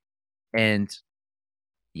ball? And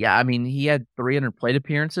yeah, I mean, he had 300 plate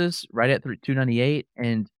appearances right at 298.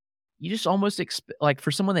 And you just almost expect, like,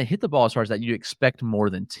 for someone that hit the ball as hard as that, you expect more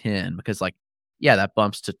than 10 because, like, yeah, that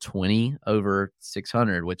bumps to 20 over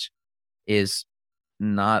 600, which is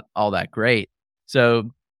not all that great. So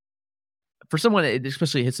for someone that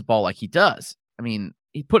especially hits the ball like he does, I mean,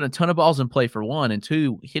 he's putting a ton of balls in play for one, and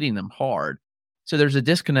two, hitting them hard. So there's a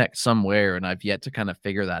disconnect somewhere, and I've yet to kind of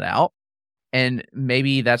figure that out. And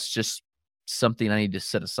maybe that's just something I need to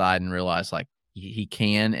set aside and realize, like, he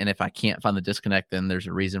can. And if I can't find the disconnect, then there's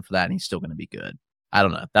a reason for that, and he's still going to be good. I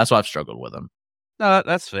don't know. That's why I've struggled with him. No,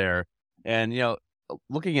 that's fair. And,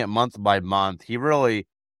 looking at month by month,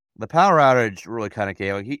 the power outage really kind of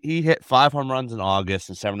came. Like, he hit 5 home runs in August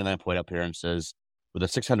and 79 plate appearances with a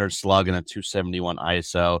 600 slug and a 271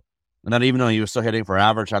 ISO. And then even though he was still hitting for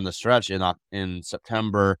average on the stretch in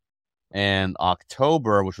September and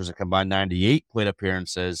October, which was a combined 98 plate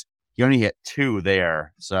appearances, he only hit 2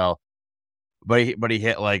 there. So, but he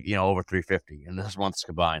hit over 350 in this month's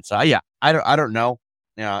combined. So yeah, I don't know.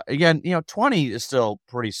 Again, 20 is still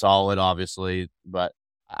pretty solid, obviously, but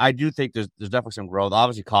I do think there's definitely some growth.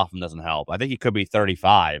 Obviously, Kauffman doesn't help. I think he could be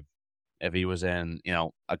 35 if he was in,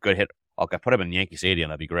 a good hit. Okay, put him in Yankee Stadium.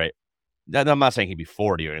 That'd be great. I'm not saying he'd be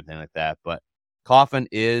 40 or anything like that, but Kauffman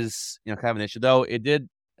is, kind of an issue. Though I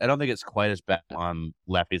don't think it's quite as bad on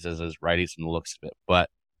lefties as righties in the looks of it. But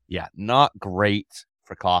yeah, not great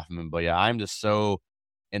for Kauffman. But yeah, I'm just so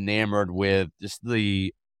enamored with just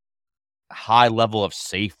the high level of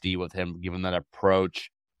safety with him, given that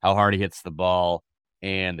approach, how hard he hits the ball,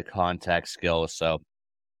 and the contact skills. So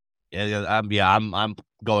I'm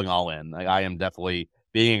going all in. Like, I am definitely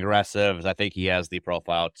being aggressive, as I think he has the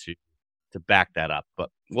profile to back that up. But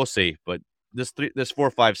we'll see. But this 4,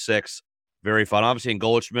 5, 6, very fun. Obviously, in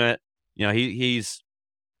Goldschmidt, he's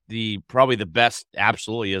probably the best.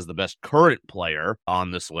 Absolutely, is the best current player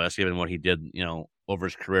on this list, given what he did, over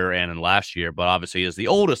his career and in last year. But obviously, is the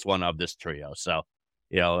oldest one of this trio. So,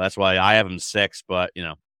 that's why I have him 6. But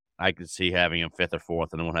I could see having him 5th or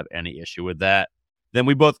 4th, and I won't have any issue with that. Then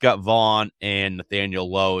we both got Vaughn and Nathaniel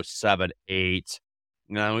Lowe 7, 8.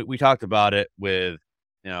 We talked about it with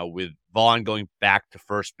Vaughn going back to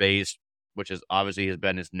first base, which is obviously has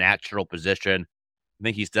been his natural position. I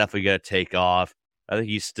think he's definitely going to take off. I think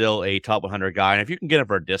he's still a top 100 guy. And if you can get him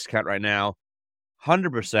for a discount right now,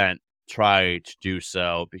 100% try to do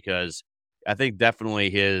so, because I think definitely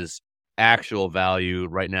his actual value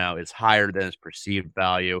right now is higher than his perceived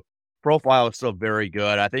value. Profile is still very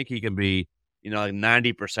good. I think he can be, like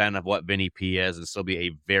 90% of what Vinny P is and still be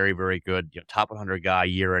a very, very good top 100 guy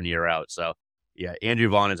year in, year out. So, yeah, Andrew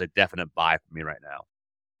Vaughn is a definite buy for me right now.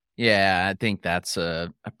 Yeah, I think that's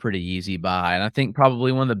a pretty easy buy. And I think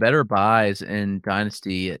probably one of the better buys in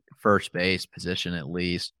Dynasty at first base position, at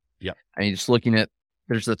least. Yep. I mean, just looking at,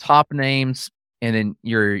 there's the top names, and then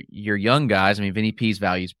your young guys. I mean, Vinny P's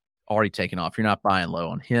value's already taken off. You're not buying low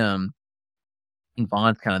on him. I think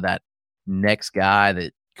Vaughn's kind of that next guy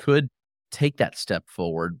that could take that step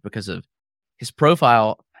forward because of his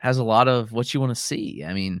profile has a lot of what you want to see.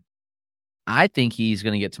 I mean, I think he's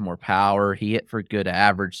going to get to more power. He hit for good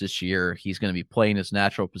average this year. He's going to be playing his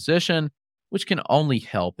natural position, which can only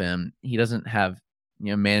help him. He doesn't have,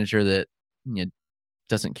 a manager that,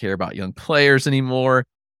 doesn't care about young players anymore.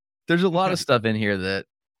 There's a lot of stuff in here that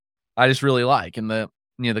I just really like. And the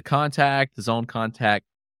contact, the zone contact,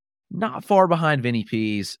 not far behind Vinny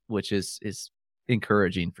P's, which is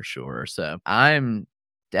encouraging for sure. So I'm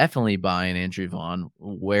definitely buying Andrew Vaughn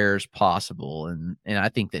where's possible. And I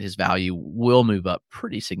think that his value will move up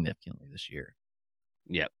pretty significantly this year.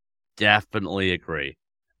 Yep, definitely agree.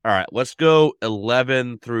 All right, let's go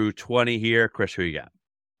 11 through 20 here. Chris, who you got?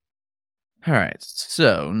 All right,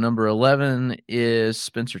 so number 11 is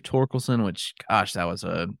Spencer Torkelson, which, gosh, that was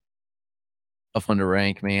a fun to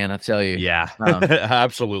rank, man. I tell you. Yeah,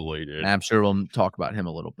 absolutely, dude. I'm sure we'll talk about him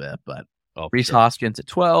a little bit, but Rhys sure. Hoskins at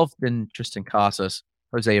 12, then Tristan Casas,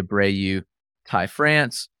 Jose Abreu, Ty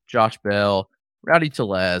France, Josh Bell, Rowdy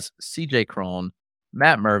Tellez, CJ Cron,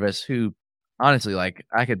 Matt Mervis, who honestly, like,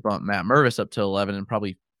 I could bump Matt Mervis up to 11 and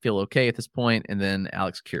probably feel okay at this point, and then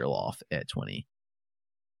Alex Kirilloff at 20.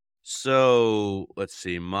 So let's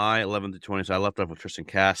see, my 11 to 20. So I left off with Tristan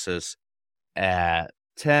Casas at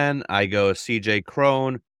 10. I go CJ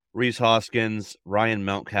Cron, Reese Hoskins, Ryan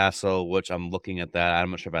Mountcastle, which I'm looking at that.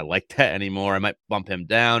 I'm not sure if I like that anymore. I might bump him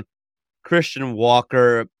down. Christian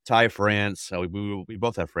Walker, Ty France. So we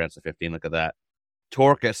both have France at 15. Look at that.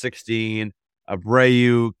 Torque at 16.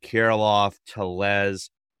 Abreu, Kirilloff, Tellez,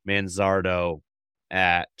 Manzardo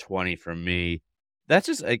at 20 for me. That's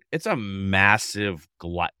just like, it's a massive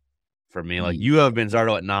glut for me. Like, you have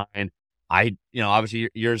Manzardo at 9. Obviously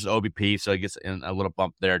yours is OBP, so it gets in a little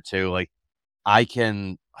bump there too. Like, I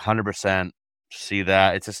can 100% see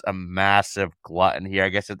that. It's just a massive glut in here. I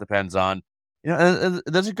guess it depends on, and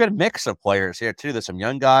there's a good mix of players here too. There's some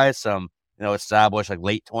young guys, some, established like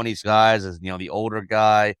late 20s guys, as the older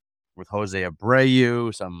guy with Jose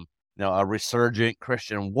Abreu, some, a resurgent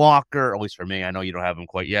Christian Walker, at least for me. I know you don't have him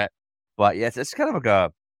quite yet, but yeah, it's kind of like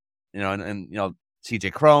a, and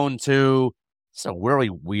CJ Crone too. It's a really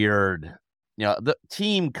weird, the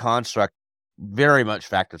team construct very much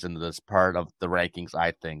factors into this part of the rankings,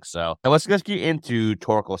 I think. So let's get into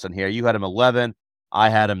Torkelson here. You had him 11. I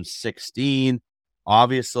had him 16.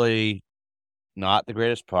 Obviously, not the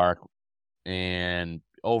greatest park. And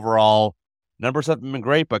overall, numbers haven't been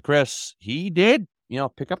great. But Chris, he did,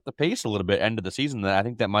 pick up the pace a little bit end of the season. That I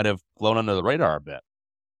think that might have flown under the radar a bit.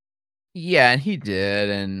 Yeah, and he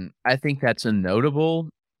did. And I think that's a notable.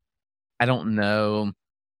 I don't know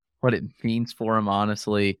what it means for him,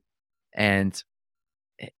 honestly. And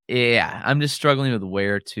yeah, I'm just struggling with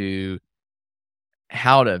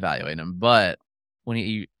how to evaluate him. But when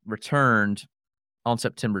he returned on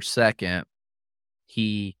September 2nd,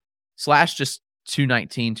 he slashed just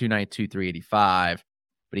 219, 292, 385,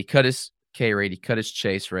 but he cut his K rate, he cut his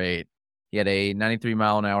chase rate. He had a 93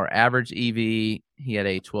 mile an hour average EV. He had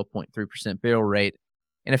a 12.3% barrel rate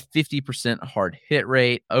and a 50% hard hit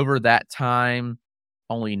rate. Over that time,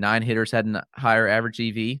 only 9 hitters had a higher average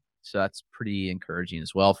EV. So that's pretty encouraging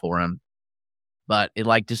as well for him. But it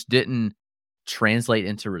just didn't translate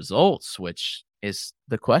into results, which is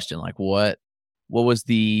the question. Like, what was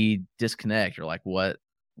the disconnect, or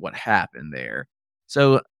what happened there?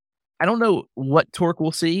 So I don't know what torque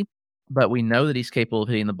we'll see, but we know that he's capable of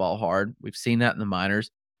hitting the ball hard. We've seen that in the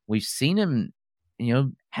minors. We've seen him,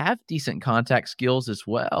 have decent contact skills as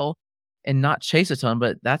well and not chase a ton,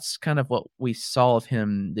 but that's kind of what we saw of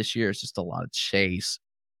him this year. It's just a lot of chase.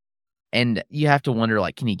 And you have to wonder,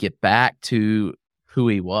 can he get back to who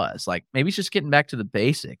he was? Maybe he's just getting back to the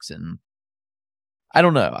basics. And I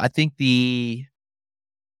don't know. I think a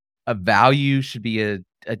value should be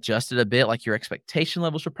adjusted a bit. Your expectation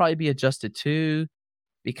level should probably be adjusted too,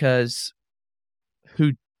 because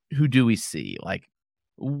who do we see?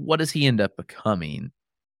 What does he end up becoming?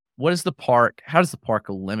 How does the park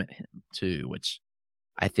limit him to? Which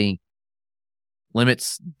I think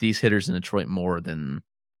limits these hitters in Detroit more than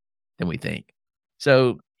we think.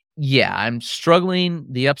 So yeah, I'm struggling.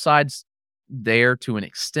 The upside's there to an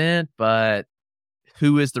extent, but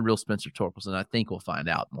who is the real Spencer Torkelson? I think we'll find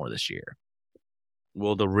out more this year.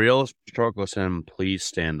 Will the real Torkelson please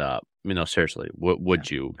stand up? Seriously, would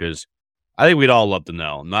you? Because I think we'd all love to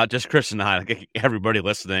know. Not just Chris and I, everybody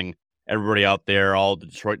listening, everybody out there, all the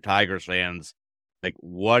Detroit Tigers fans.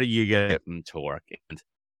 What do you get from Torque? And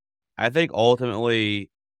I think ultimately,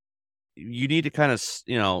 you need to kind of,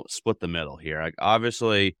 split the middle here.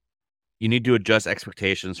 Obviously, you need to adjust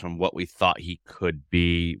expectations from what we thought he could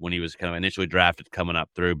be when he was kind of initially drafted, coming up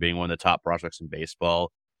through being one of the top prospects in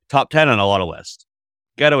baseball, top 10 on a lot of lists.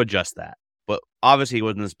 Got to adjust that. But obviously, he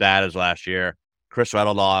wasn't as bad as last year. Chris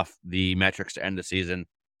rattled off the metrics to end the season.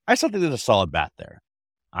 I still think there's a solid bat there.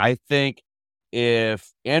 I think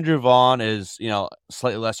if Andrew Vaughn is,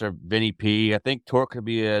 slightly lesser Vinny P, I think Torque could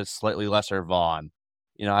be a slightly lesser Vaughn.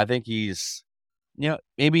 I think he's,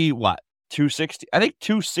 maybe 260. I think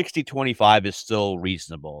 260-25 is still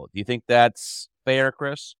reasonable. Do you think that's fair,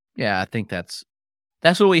 Chris? Yeah, I think that's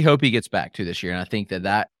what we hope he gets back to this year. And I think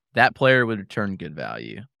that player would return good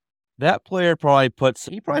value. That player probably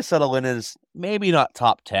settle in as maybe not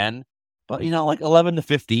top 10, but 11 to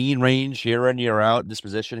 15 range year in, year out. This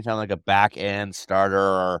position, kind of like a back end starter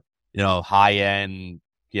or, high end,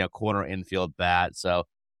 corner infield bat. So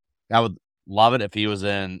I would love it if he was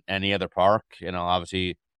in any other park.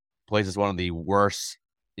 Obviously place is one of the worst,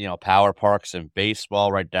 power parks in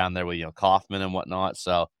baseball, right down there with, Kauffman and whatnot.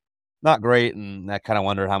 So not great. And I kind of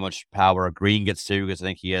wonder how much power Green gets to, because I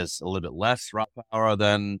think he has a little bit less raw power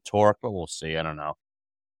than Torque, but we'll see. I don't know.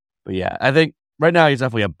 But yeah, I think right now he's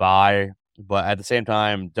definitely a buy, but at the same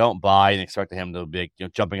time, don't buy and expect him to be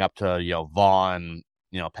jumping up to, Vaughn,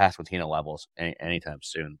 Pasquantino levels anytime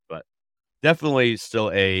soon. But definitely still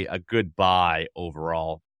a good buy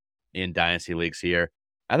overall in Dynasty Leagues here.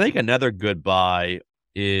 I think another good buy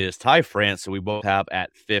is Ty France, who we both have at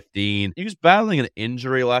 15. He was battling an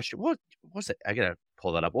injury last year. What was it? I gotta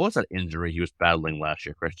pull that up. What was that injury he was battling last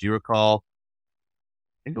year, Chris? Do you recall?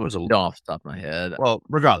 I think it was off the top of my head. Well,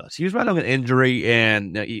 regardless, he was battling an injury,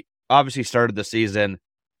 and he obviously started the season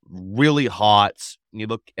really hot. You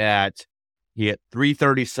look at he hit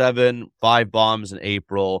 337, 5 bombs in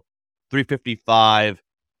April, 355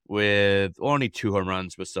 with only 2 home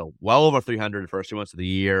runs, but still well over 300 the first 2 months of the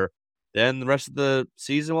year. Then the rest of the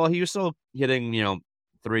season, well, he was still hitting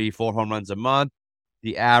 3-4 home runs a month.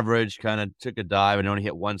 The average kind of took a dive and only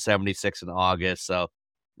hit 176 in August. So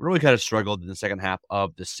really kind of struggled in the second half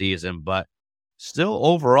of the season. But still,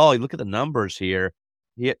 overall, you look at the numbers here.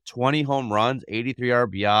 He hit 20 home runs, 83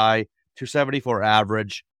 RBI, 274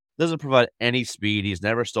 average. Doesn't provide any speed. He's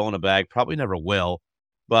never stolen a bag, probably never will.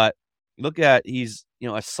 But look at he's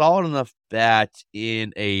a solid enough bat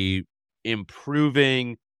in a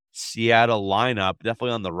improving Seattle lineup,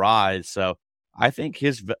 definitely on the rise. So I think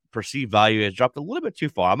his perceived value has dropped a little bit too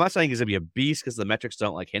far. I'm not saying he's going to be a beast because the metrics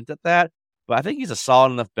don't hint at that, but I think he's a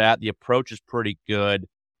solid enough bat. The approach is pretty good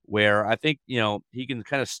where I think, he can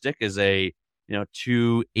kind of stick as a,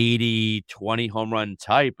 280, 20 home run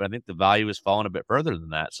type. But I think the value has fallen a bit further than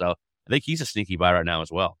that. So I think he's a sneaky buy right now as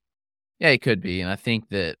well. Yeah, he could be. And I think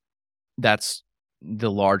that's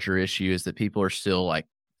the larger issue is that people are still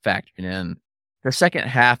factoring in the second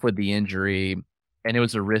half with the injury, and it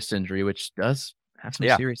was a wrist injury, which does have some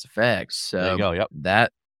serious effects. So there you go, yep.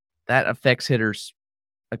 that affects hitters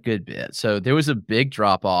a good bit. So there was a big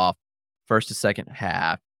drop off first to second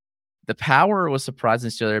half. The power was surprisingly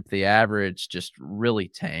still there, but the average just really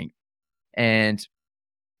tanked. And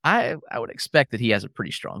I would expect that he has a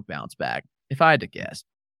pretty strong bounce back. If I had to guess,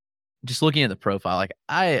 just looking at the profile,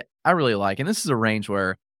 I really like, and this is a range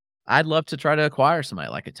where I'd love to try to acquire somebody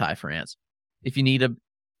like a Ty France. If you need a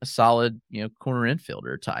solid, corner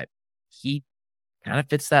infielder type, he kind of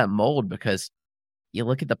fits that mold because you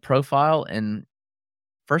look at the profile and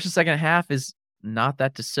first and second half is not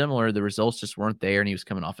that dissimilar. The results just weren't there and he was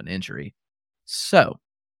coming off an injury. So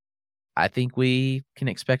I think we can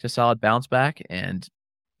expect a solid bounce back and,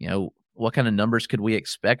 what kind of numbers could we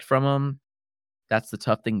expect from him? That's the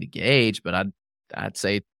tough thing to gauge, but I'd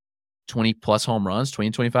say 20 plus home runs,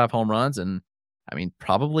 20, 25 home runs. And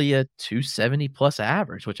probably a 270 plus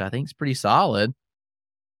average, which I think is pretty solid.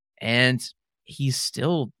 And he's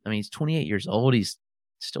still, he's 28 years old. He's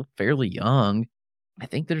still fairly young. I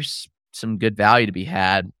think there's some good value to be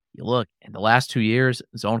had. You look in the last 2 years,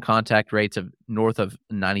 zone contact rates of north of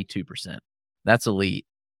 92%. That's elite.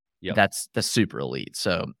 Yep. That's super elite.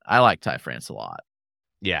 So I like Ty France a lot.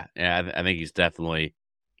 Yeah, I think he's definitely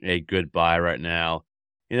a good buy right now.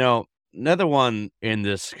 Another one in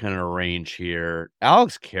this kind of range here,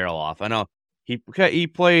 Alex Kirilloff. I know he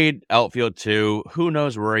played outfield too. Who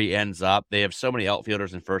knows where he ends up? They have so many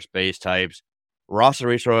outfielders and first base types. Roster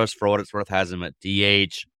Resource, for what it's worth, has him at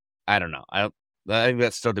DH. I don't know. I think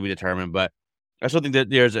that's still to be determined, but I still think that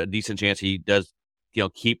there's a decent chance he does,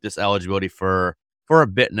 keep this eligibility for a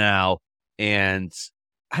bit now. And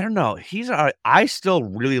I don't know. I still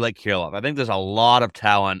really like Kirilloff. I think there's a lot of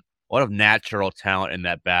talent, a lot of natural talent in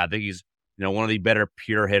that bat. I think he's, one of the better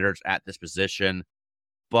pure hitters at this position.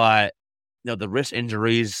 But, the wrist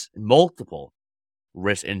injuries, multiple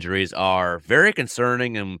wrist injuries are very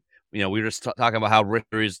concerning. And, we were just talking about how wrist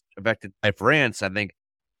injuries affected Ty France. I think,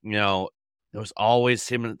 there's always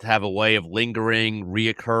him to have a way of lingering,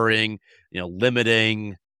 reoccurring,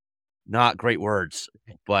 limiting, not great words.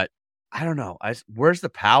 But I don't know. Where's the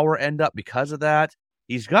power end up because of that?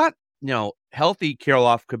 He's got, healthy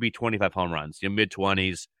Kirilloff could be 25 home runs,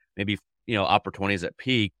 mid-20s, maybe, upper 20s at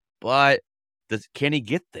peak. But can he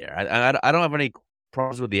get there? I don't have any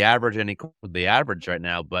problems with the average, right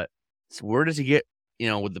now. But where does he get,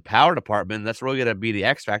 with the power department? That's really going to be the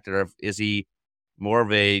X factor. Is he more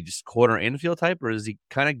of a just corner infield type, or does he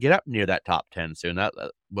kind of get up near that top 10 soon?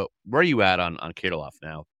 But where are you at on Kirilloff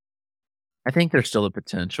now? I think there's still a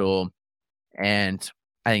potential, and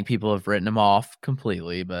I think people have written him off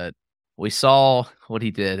completely, but we saw what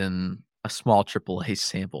he did in a small AAA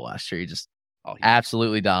sample last year. He just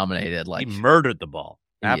absolutely dominated. He murdered the ball.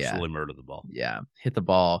 Absolutely murdered the ball. Yeah, hit the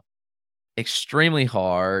ball extremely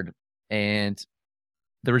hard, and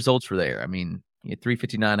the results were there. He had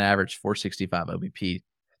 359 average, 465 OBP,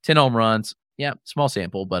 10 home runs. Yeah, small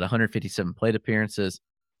sample, but 157 plate appearances.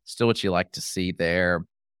 Still what you like to see there.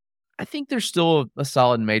 I think there's still a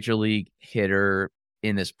solid major league hitter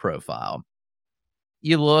in this profile.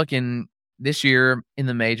 You look, and this year in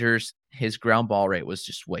the majors, his ground ball rate was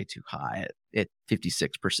just way too high at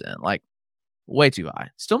 56%. way too high.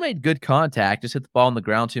 Still made good contact, just hit the ball on the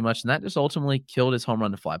ground too much, and that just ultimately killed his home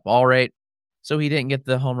run to fly ball rate. So he didn't get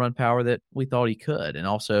the home run power that we thought he could, and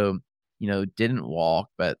also, didn't walk,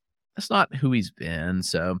 but that's not who he's been.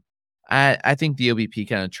 So I think the OBP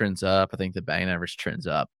kind of trends up. I think the batting average trends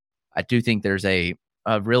up. I do think there's a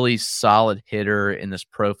really solid hitter in this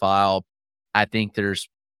profile. I think there's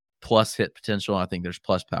plus hit potential. I think there's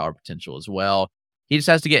plus power potential as well. He just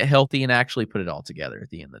has to get healthy and actually put it all together at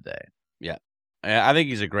the end of the day. Yeah. I think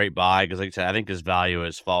he's a great buy because, like I said, I think his value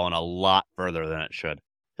has fallen a lot further than it should.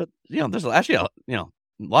 But, there's actually a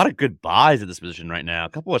lot of good buys at this position right now. A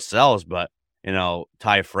couple of sells, but,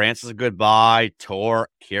 Ty France is a good buy. Tor,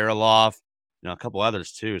 Kirilov, a couple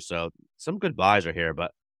others too. So some good buys are here.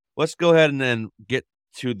 But let's go ahead and then get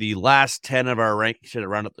to the last 10 of our rankings to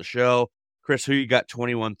round up the show. Chris, who you got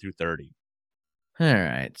 21 through 30? All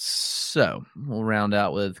right, so we'll round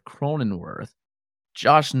out with Cronenworth.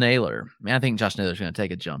 Josh Naylor. Man, I think Josh Naylor's going to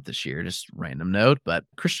take a jump this year. Just random note, but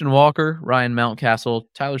Christian Walker, Ryan Mountcastle,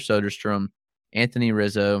 Tyler Soderstrom, Anthony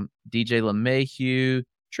Rizzo, DJ LeMahieu,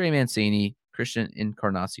 Trey Mancini, Christian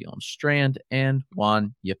Encarnacion Strand, and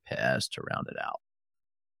Juan Yepez to round it out.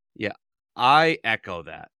 Yeah, I echo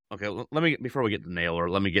that. Okay, let me, before we get to Naylor,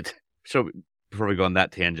 before we go on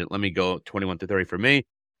that tangent, let me go 21 through 30 for me.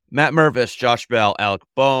 Matt Mervis, Josh Bell, Alec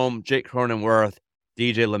Boehm, Jake Cronenworth,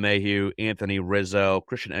 DJ LeMahieu, Anthony Rizzo,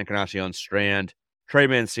 Christian Encarnacion Strand, Trey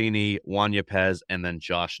Mancini, Juan Yepez, and then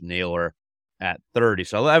Josh Naylor at 30.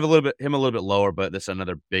 So I have him a little bit lower, but this is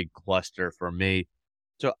another big cluster for me.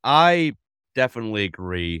 So I definitely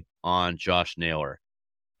agree on Josh Naylor.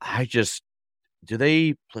 Do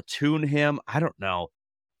they platoon him? I don't know.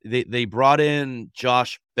 They brought in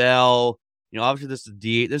Josh Bell. Obviously this is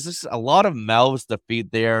D8. There's just a lot of mouths to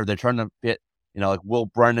feed there. They're trying to fit, like Will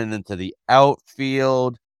Brennan into the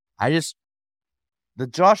outfield. The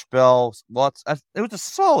Josh Bell, it was a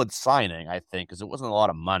solid signing, I think, because it wasn't a lot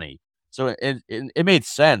of money. So it made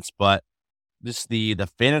sense, but just the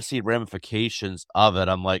fantasy ramifications of it,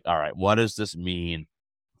 I'm like, all right, what does this mean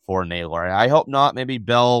for Naylor? I hope not. Maybe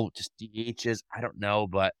Bell just DHs. I don't know,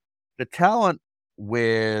 but the talent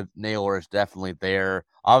with Naylor is definitely there.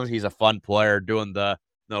 Obviously, he's a fun player doing the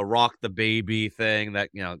rock the baby thing that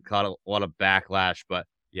caught a lot of backlash. But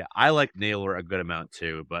yeah, I like Naylor a good amount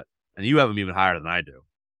too. And you have him even higher than I do.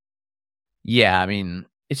 Yeah, I mean,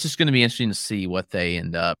 it's just going to be interesting to see what they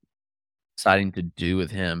end up deciding to do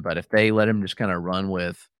with him. But if they let him just kind of run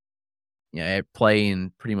with,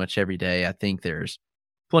 playing pretty much every day, I think there's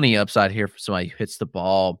plenty of upside here for somebody who hits the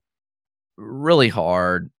ball really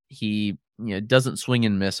hard. He doesn't swing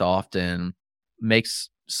and miss often, makes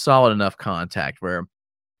solid enough contact where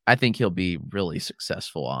I think he'll be really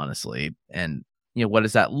successful, honestly. And, what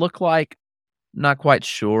does that look like? Not quite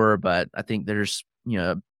sure, but I think there's,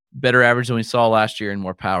 better average than we saw last year and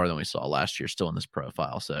more power than we saw last year still in this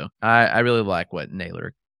profile. So I really like what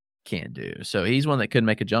Naylor can do. So he's one that could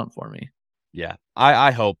make a jump for me. Yeah.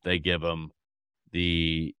 I hope they give him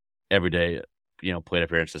the everyday, plate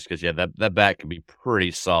appearances because, that bat can be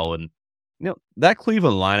pretty solid. That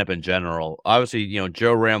Cleveland lineup in general, obviously,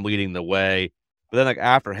 Joe Ram leading the way, but then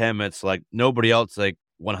after him, it's like nobody else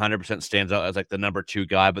 100% stands out as the number 2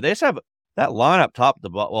 guy, but they just have that lineup top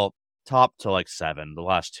to 7, the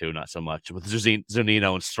last 2, not so much with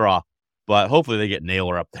Zunino and Straw, but hopefully they get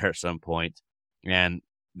Naylor up there at some point. And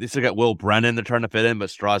they still got Will Brennan they're trying to fit in, but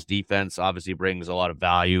Straw's defense obviously brings a lot of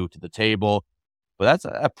value to the table, but that's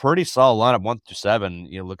a pretty solid lineup 1 through 7.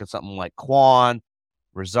 Look at something like Quan,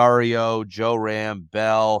 Rosario, Joe Ram,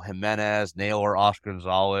 Bell, Jimenez, Naylor, Oscar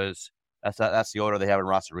Gonzalez. That's the order they have in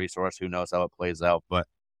roster resource. Who knows how it plays out? But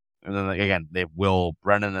and then again, they have Will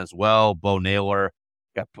Brennan as well, Bo Naylor.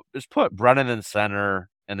 Just put Brennan in center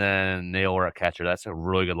and then Naylor at catcher. That's a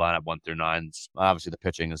really good lineup 1 through 9. Obviously the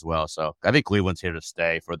pitching as well. So I think Cleveland's here to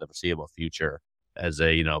stay for the foreseeable future as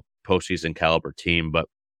a postseason caliber team. But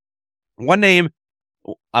one name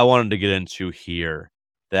I wanted to get into here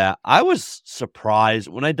that I was surprised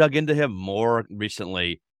when I dug into him more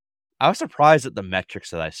recently. I was surprised at the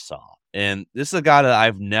metrics that I saw. And this is a guy that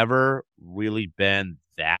I've never really been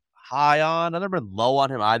that high on. I've never been low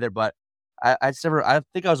on him either, but I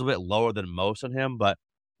think I was a bit lower than most on him. But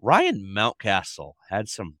Ryan Mountcastle had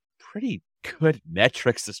some pretty good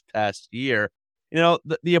metrics this past year.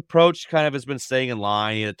 The approach kind of has been staying in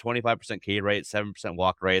line. He had a 25% K rate, 7%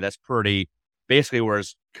 walk rate. That's pretty basically where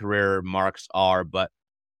his career marks are. But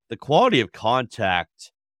the quality of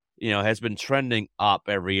contact, has been trending up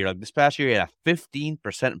every year. This past year, he had a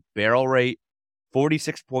 15% barrel rate,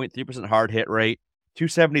 46.3% hard hit rate,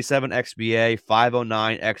 277 XBA,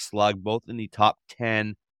 509 X slug, both in the top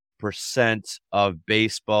 10% of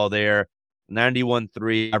baseball there.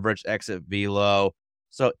 91.3 average exit velo.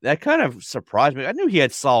 So that kind of surprised me. I knew he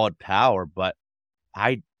had solid power, but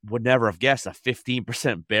I would never have guessed a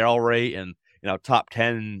 15% barrel rate and, top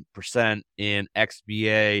 10% in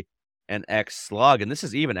XBA and X slug. And this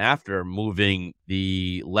is even after moving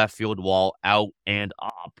the left field wall out and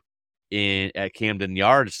up at Camden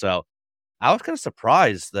Yards. So I was kind of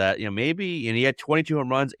surprised that, maybe, and he had 22 home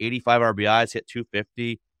runs, 85 RBIs, hit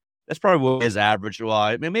 250. That's probably what his average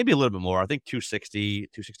was. Maybe a little bit more. I think 260,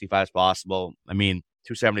 265 is possible.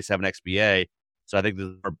 277 XBA. So I think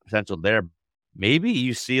there's more potential there. Maybe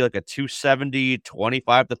you see like a 270,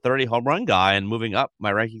 25 to 30 home run guy and moving up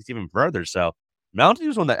my rankings even further. So Mountain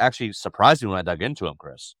was one that actually surprised me when I dug into him,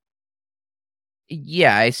 Chris.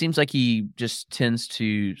 Yeah, it seems like he just tends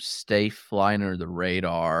to stay flying under the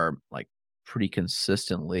radar, like pretty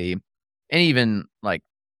consistently, and even like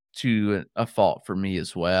to a fault for me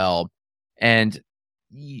as well. And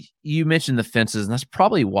you mentioned the fences, and that's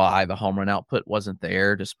probably why the home run output wasn't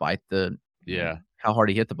there, despite how hard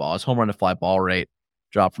he hit the ball. His home run to fly ball rate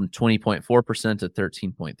dropped from 20.4% to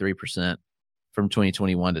 13.3% from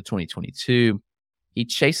 2021 to 2022. He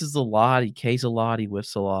chases a lot, he Ks a lot, he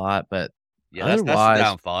whiffs a lot, but that's the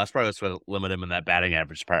downfall. That's probably what's going to limit him in that batting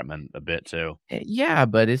average department a bit too. Yeah,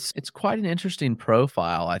 but it's quite an interesting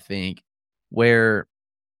profile, I think, where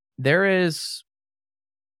there is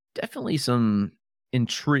definitely some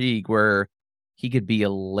intrigue where he could be a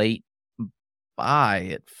late buy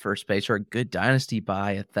at first base or a good dynasty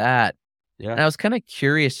buy at that. Yeah. And I was kind of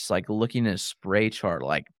curious, like looking at his spray chart,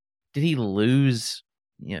 like did he lose?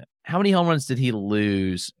 How many home runs did he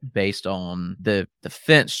lose based on the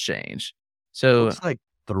fence change? So it's like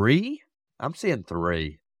 3. I'm seeing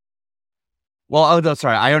 3. Well, no,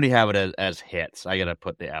 sorry. I only have it as hits. I got to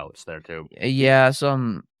put the outs there too. Yeah.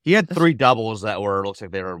 So he had 3 doubles that looks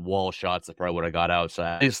like they were wall shots that probably would have got out. So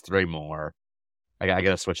at least 3 more. I got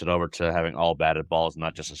to switch it over to having all batted balls,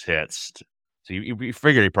 not just as hits. So you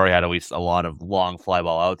figured he probably had at least a lot of long fly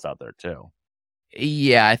ball outs out there too.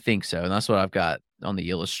 Yeah, I think so. And that's what I've got on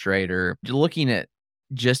the illustrator. Looking at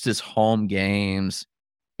just his home games,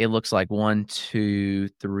 it looks like 1, 2,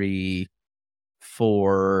 3,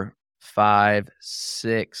 4, 5,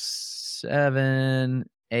 6, 7,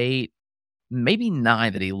 8, maybe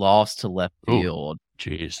 9 that he lost to left field.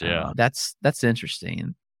 Jeez, yeah. That's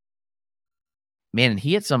interesting. Man, and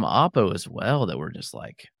he had some oppo as well that were just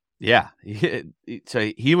like, yeah.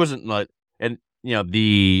 So he wasn't like, and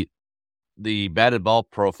the batted ball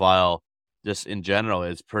profile just in general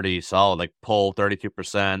is pretty solid. Like pull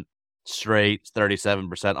 32%, straight 37%,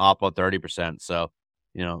 oppo 30%. So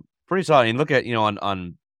pretty solid. And look at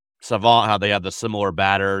on Savant how they have the similar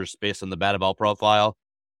batters based on the batted ball profile.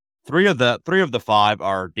 3 of the 5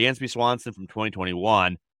 are Dansby Swanson from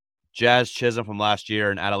 2021, Jazz Chisholm from last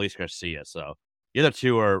year, and Adolis Garcia. So the other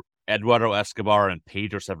 2 are Eduardo Escobar and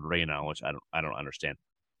Pedro Severino, which I don't understand,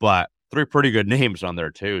 but 3 pretty good names on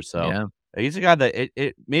there too. So he's a guy that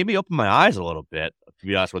it made me open my eyes a little bit, to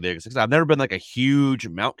be honest with you. I've never been like a huge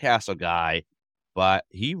Mountcastle guy, but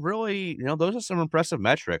he really, those are some impressive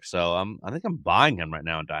metrics. So I think I'm buying him right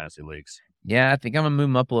now in dynasty leagues. Yeah, I think I'm gonna move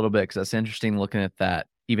him up a little bit because that's interesting looking at that,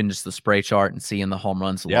 even just the spray chart and seeing the home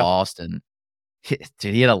runs lost. And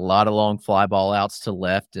he had a lot of long fly ball outs to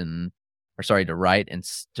left to right and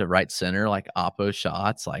to right center, like oppo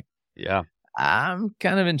shots. Like, yeah, I'm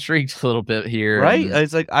kind of intrigued a little bit here. Right?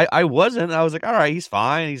 It's like I was like, all right, he's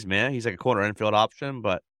fine. He's like a corner infield option,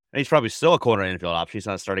 but he's probably still a corner infield option. He's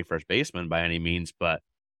not a starting first baseman by any means, but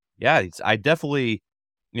yeah, I definitely,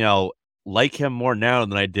 like him more now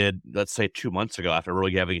than I did, let's say 2 months ago after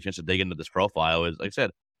really having a chance to dig into this profile. Is like I said,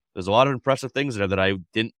 there's a lot of impressive things there that I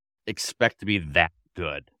didn't expect to be that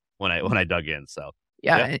good when I dug in. So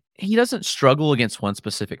yeah, he doesn't struggle against one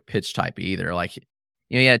specific pitch type either. Like,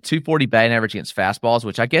 he had 240 batting average against fastballs,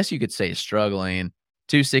 which I guess you could say is struggling,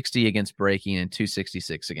 260 against breaking, and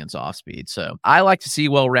 266 against off speed. So I like to see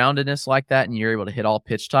well-roundedness like that, and you're able to hit all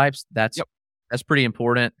pitch types. That's pretty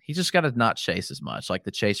important. He's just got to not chase as much. Like the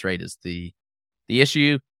chase rate is the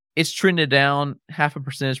issue. It's trended down 0.5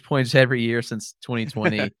 percentage points every year since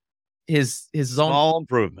 2020. His small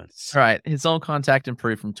improvements. Right. His own contact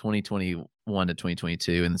improved from 2021 to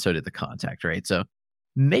 2022, and so did the contact rate. So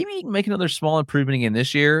maybe he can make another small improvement again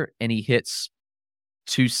this year, and he hits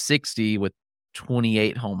 260 with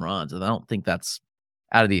 28 home runs. And I don't think that's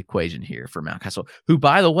out of the equation here for Mountcastle, who,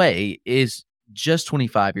 by the way, is just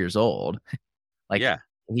 25 years old.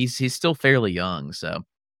 He's still fairly young. So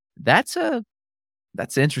that's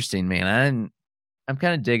interesting, man. I'm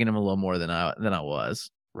kind of digging him a little more than I was.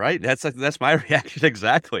 Right. That's my reaction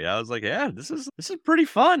exactly. I was like, yeah, this is pretty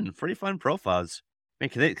fun. Pretty fun profiles. Man,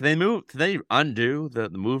 can they move? Can they undo the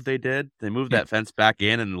move they did? They moved that fence back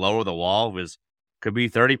in and lower the wall. Could be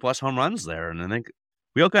 30+ home runs there. And I think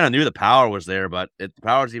we all kind of knew the power was there, but the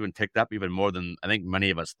power's even ticked up even more than I think many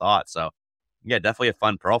of us thought. So yeah, definitely a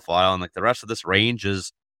fun profile. And like the rest of this range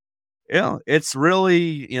is, it's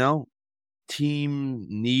really, team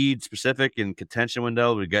need specific and contention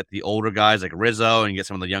window. We get the older guys like Rizzo and you get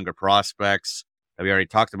some of the younger prospects that we already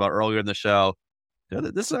talked about earlier in the show.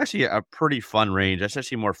 This is actually a pretty fun range. That's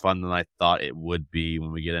actually more fun than I thought it would be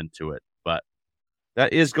when we get into it. But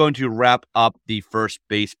that is going to wrap up the first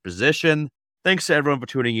base position. Thanks to everyone for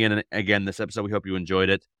tuning in. And again, this episode, we hope you enjoyed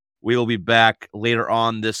it. We will be back later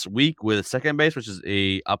on this week with second base, which is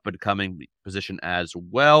a up-and-coming position as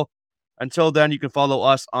well. Until then, you can follow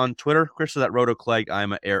us on Twitter. Chris is at RotoClegg.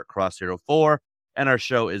 I'm at EricCross04. And our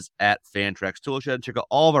show is at Fantrax Toolshed. Check out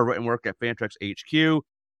all of our written work at Fantrax HQ.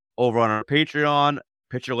 Over on our Patreon,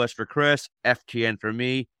 Picture List for Chris, FTN for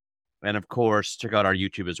me. And of course, check out our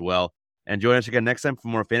YouTube as well. And join us again next time for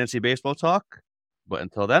more fantasy baseball talk. But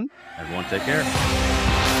until then, everyone take care.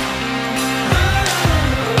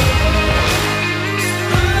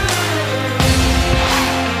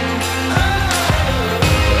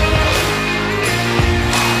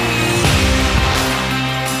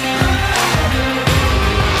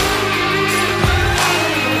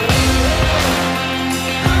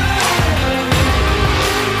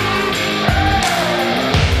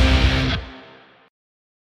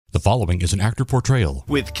 The following is an actor portrayal.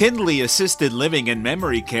 With Kindly Assisted Living and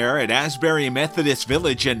Memory Care at Asbury Methodist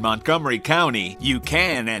Village in Montgomery County, you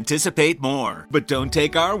can anticipate more. But don't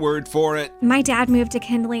take our word for it. My dad moved to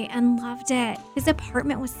Kindly and loved it. His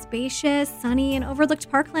apartment was spacious, sunny, and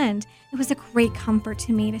overlooked Parkland. It was a great comfort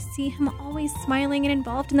to me to see him always smiling and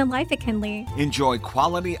involved in the life at Kindly. Enjoy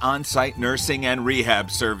quality on-site nursing and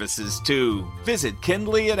rehab services, too. Visit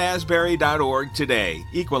kindleyAtAsbury.org today.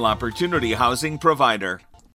 Equal Opportunity Housing Provider.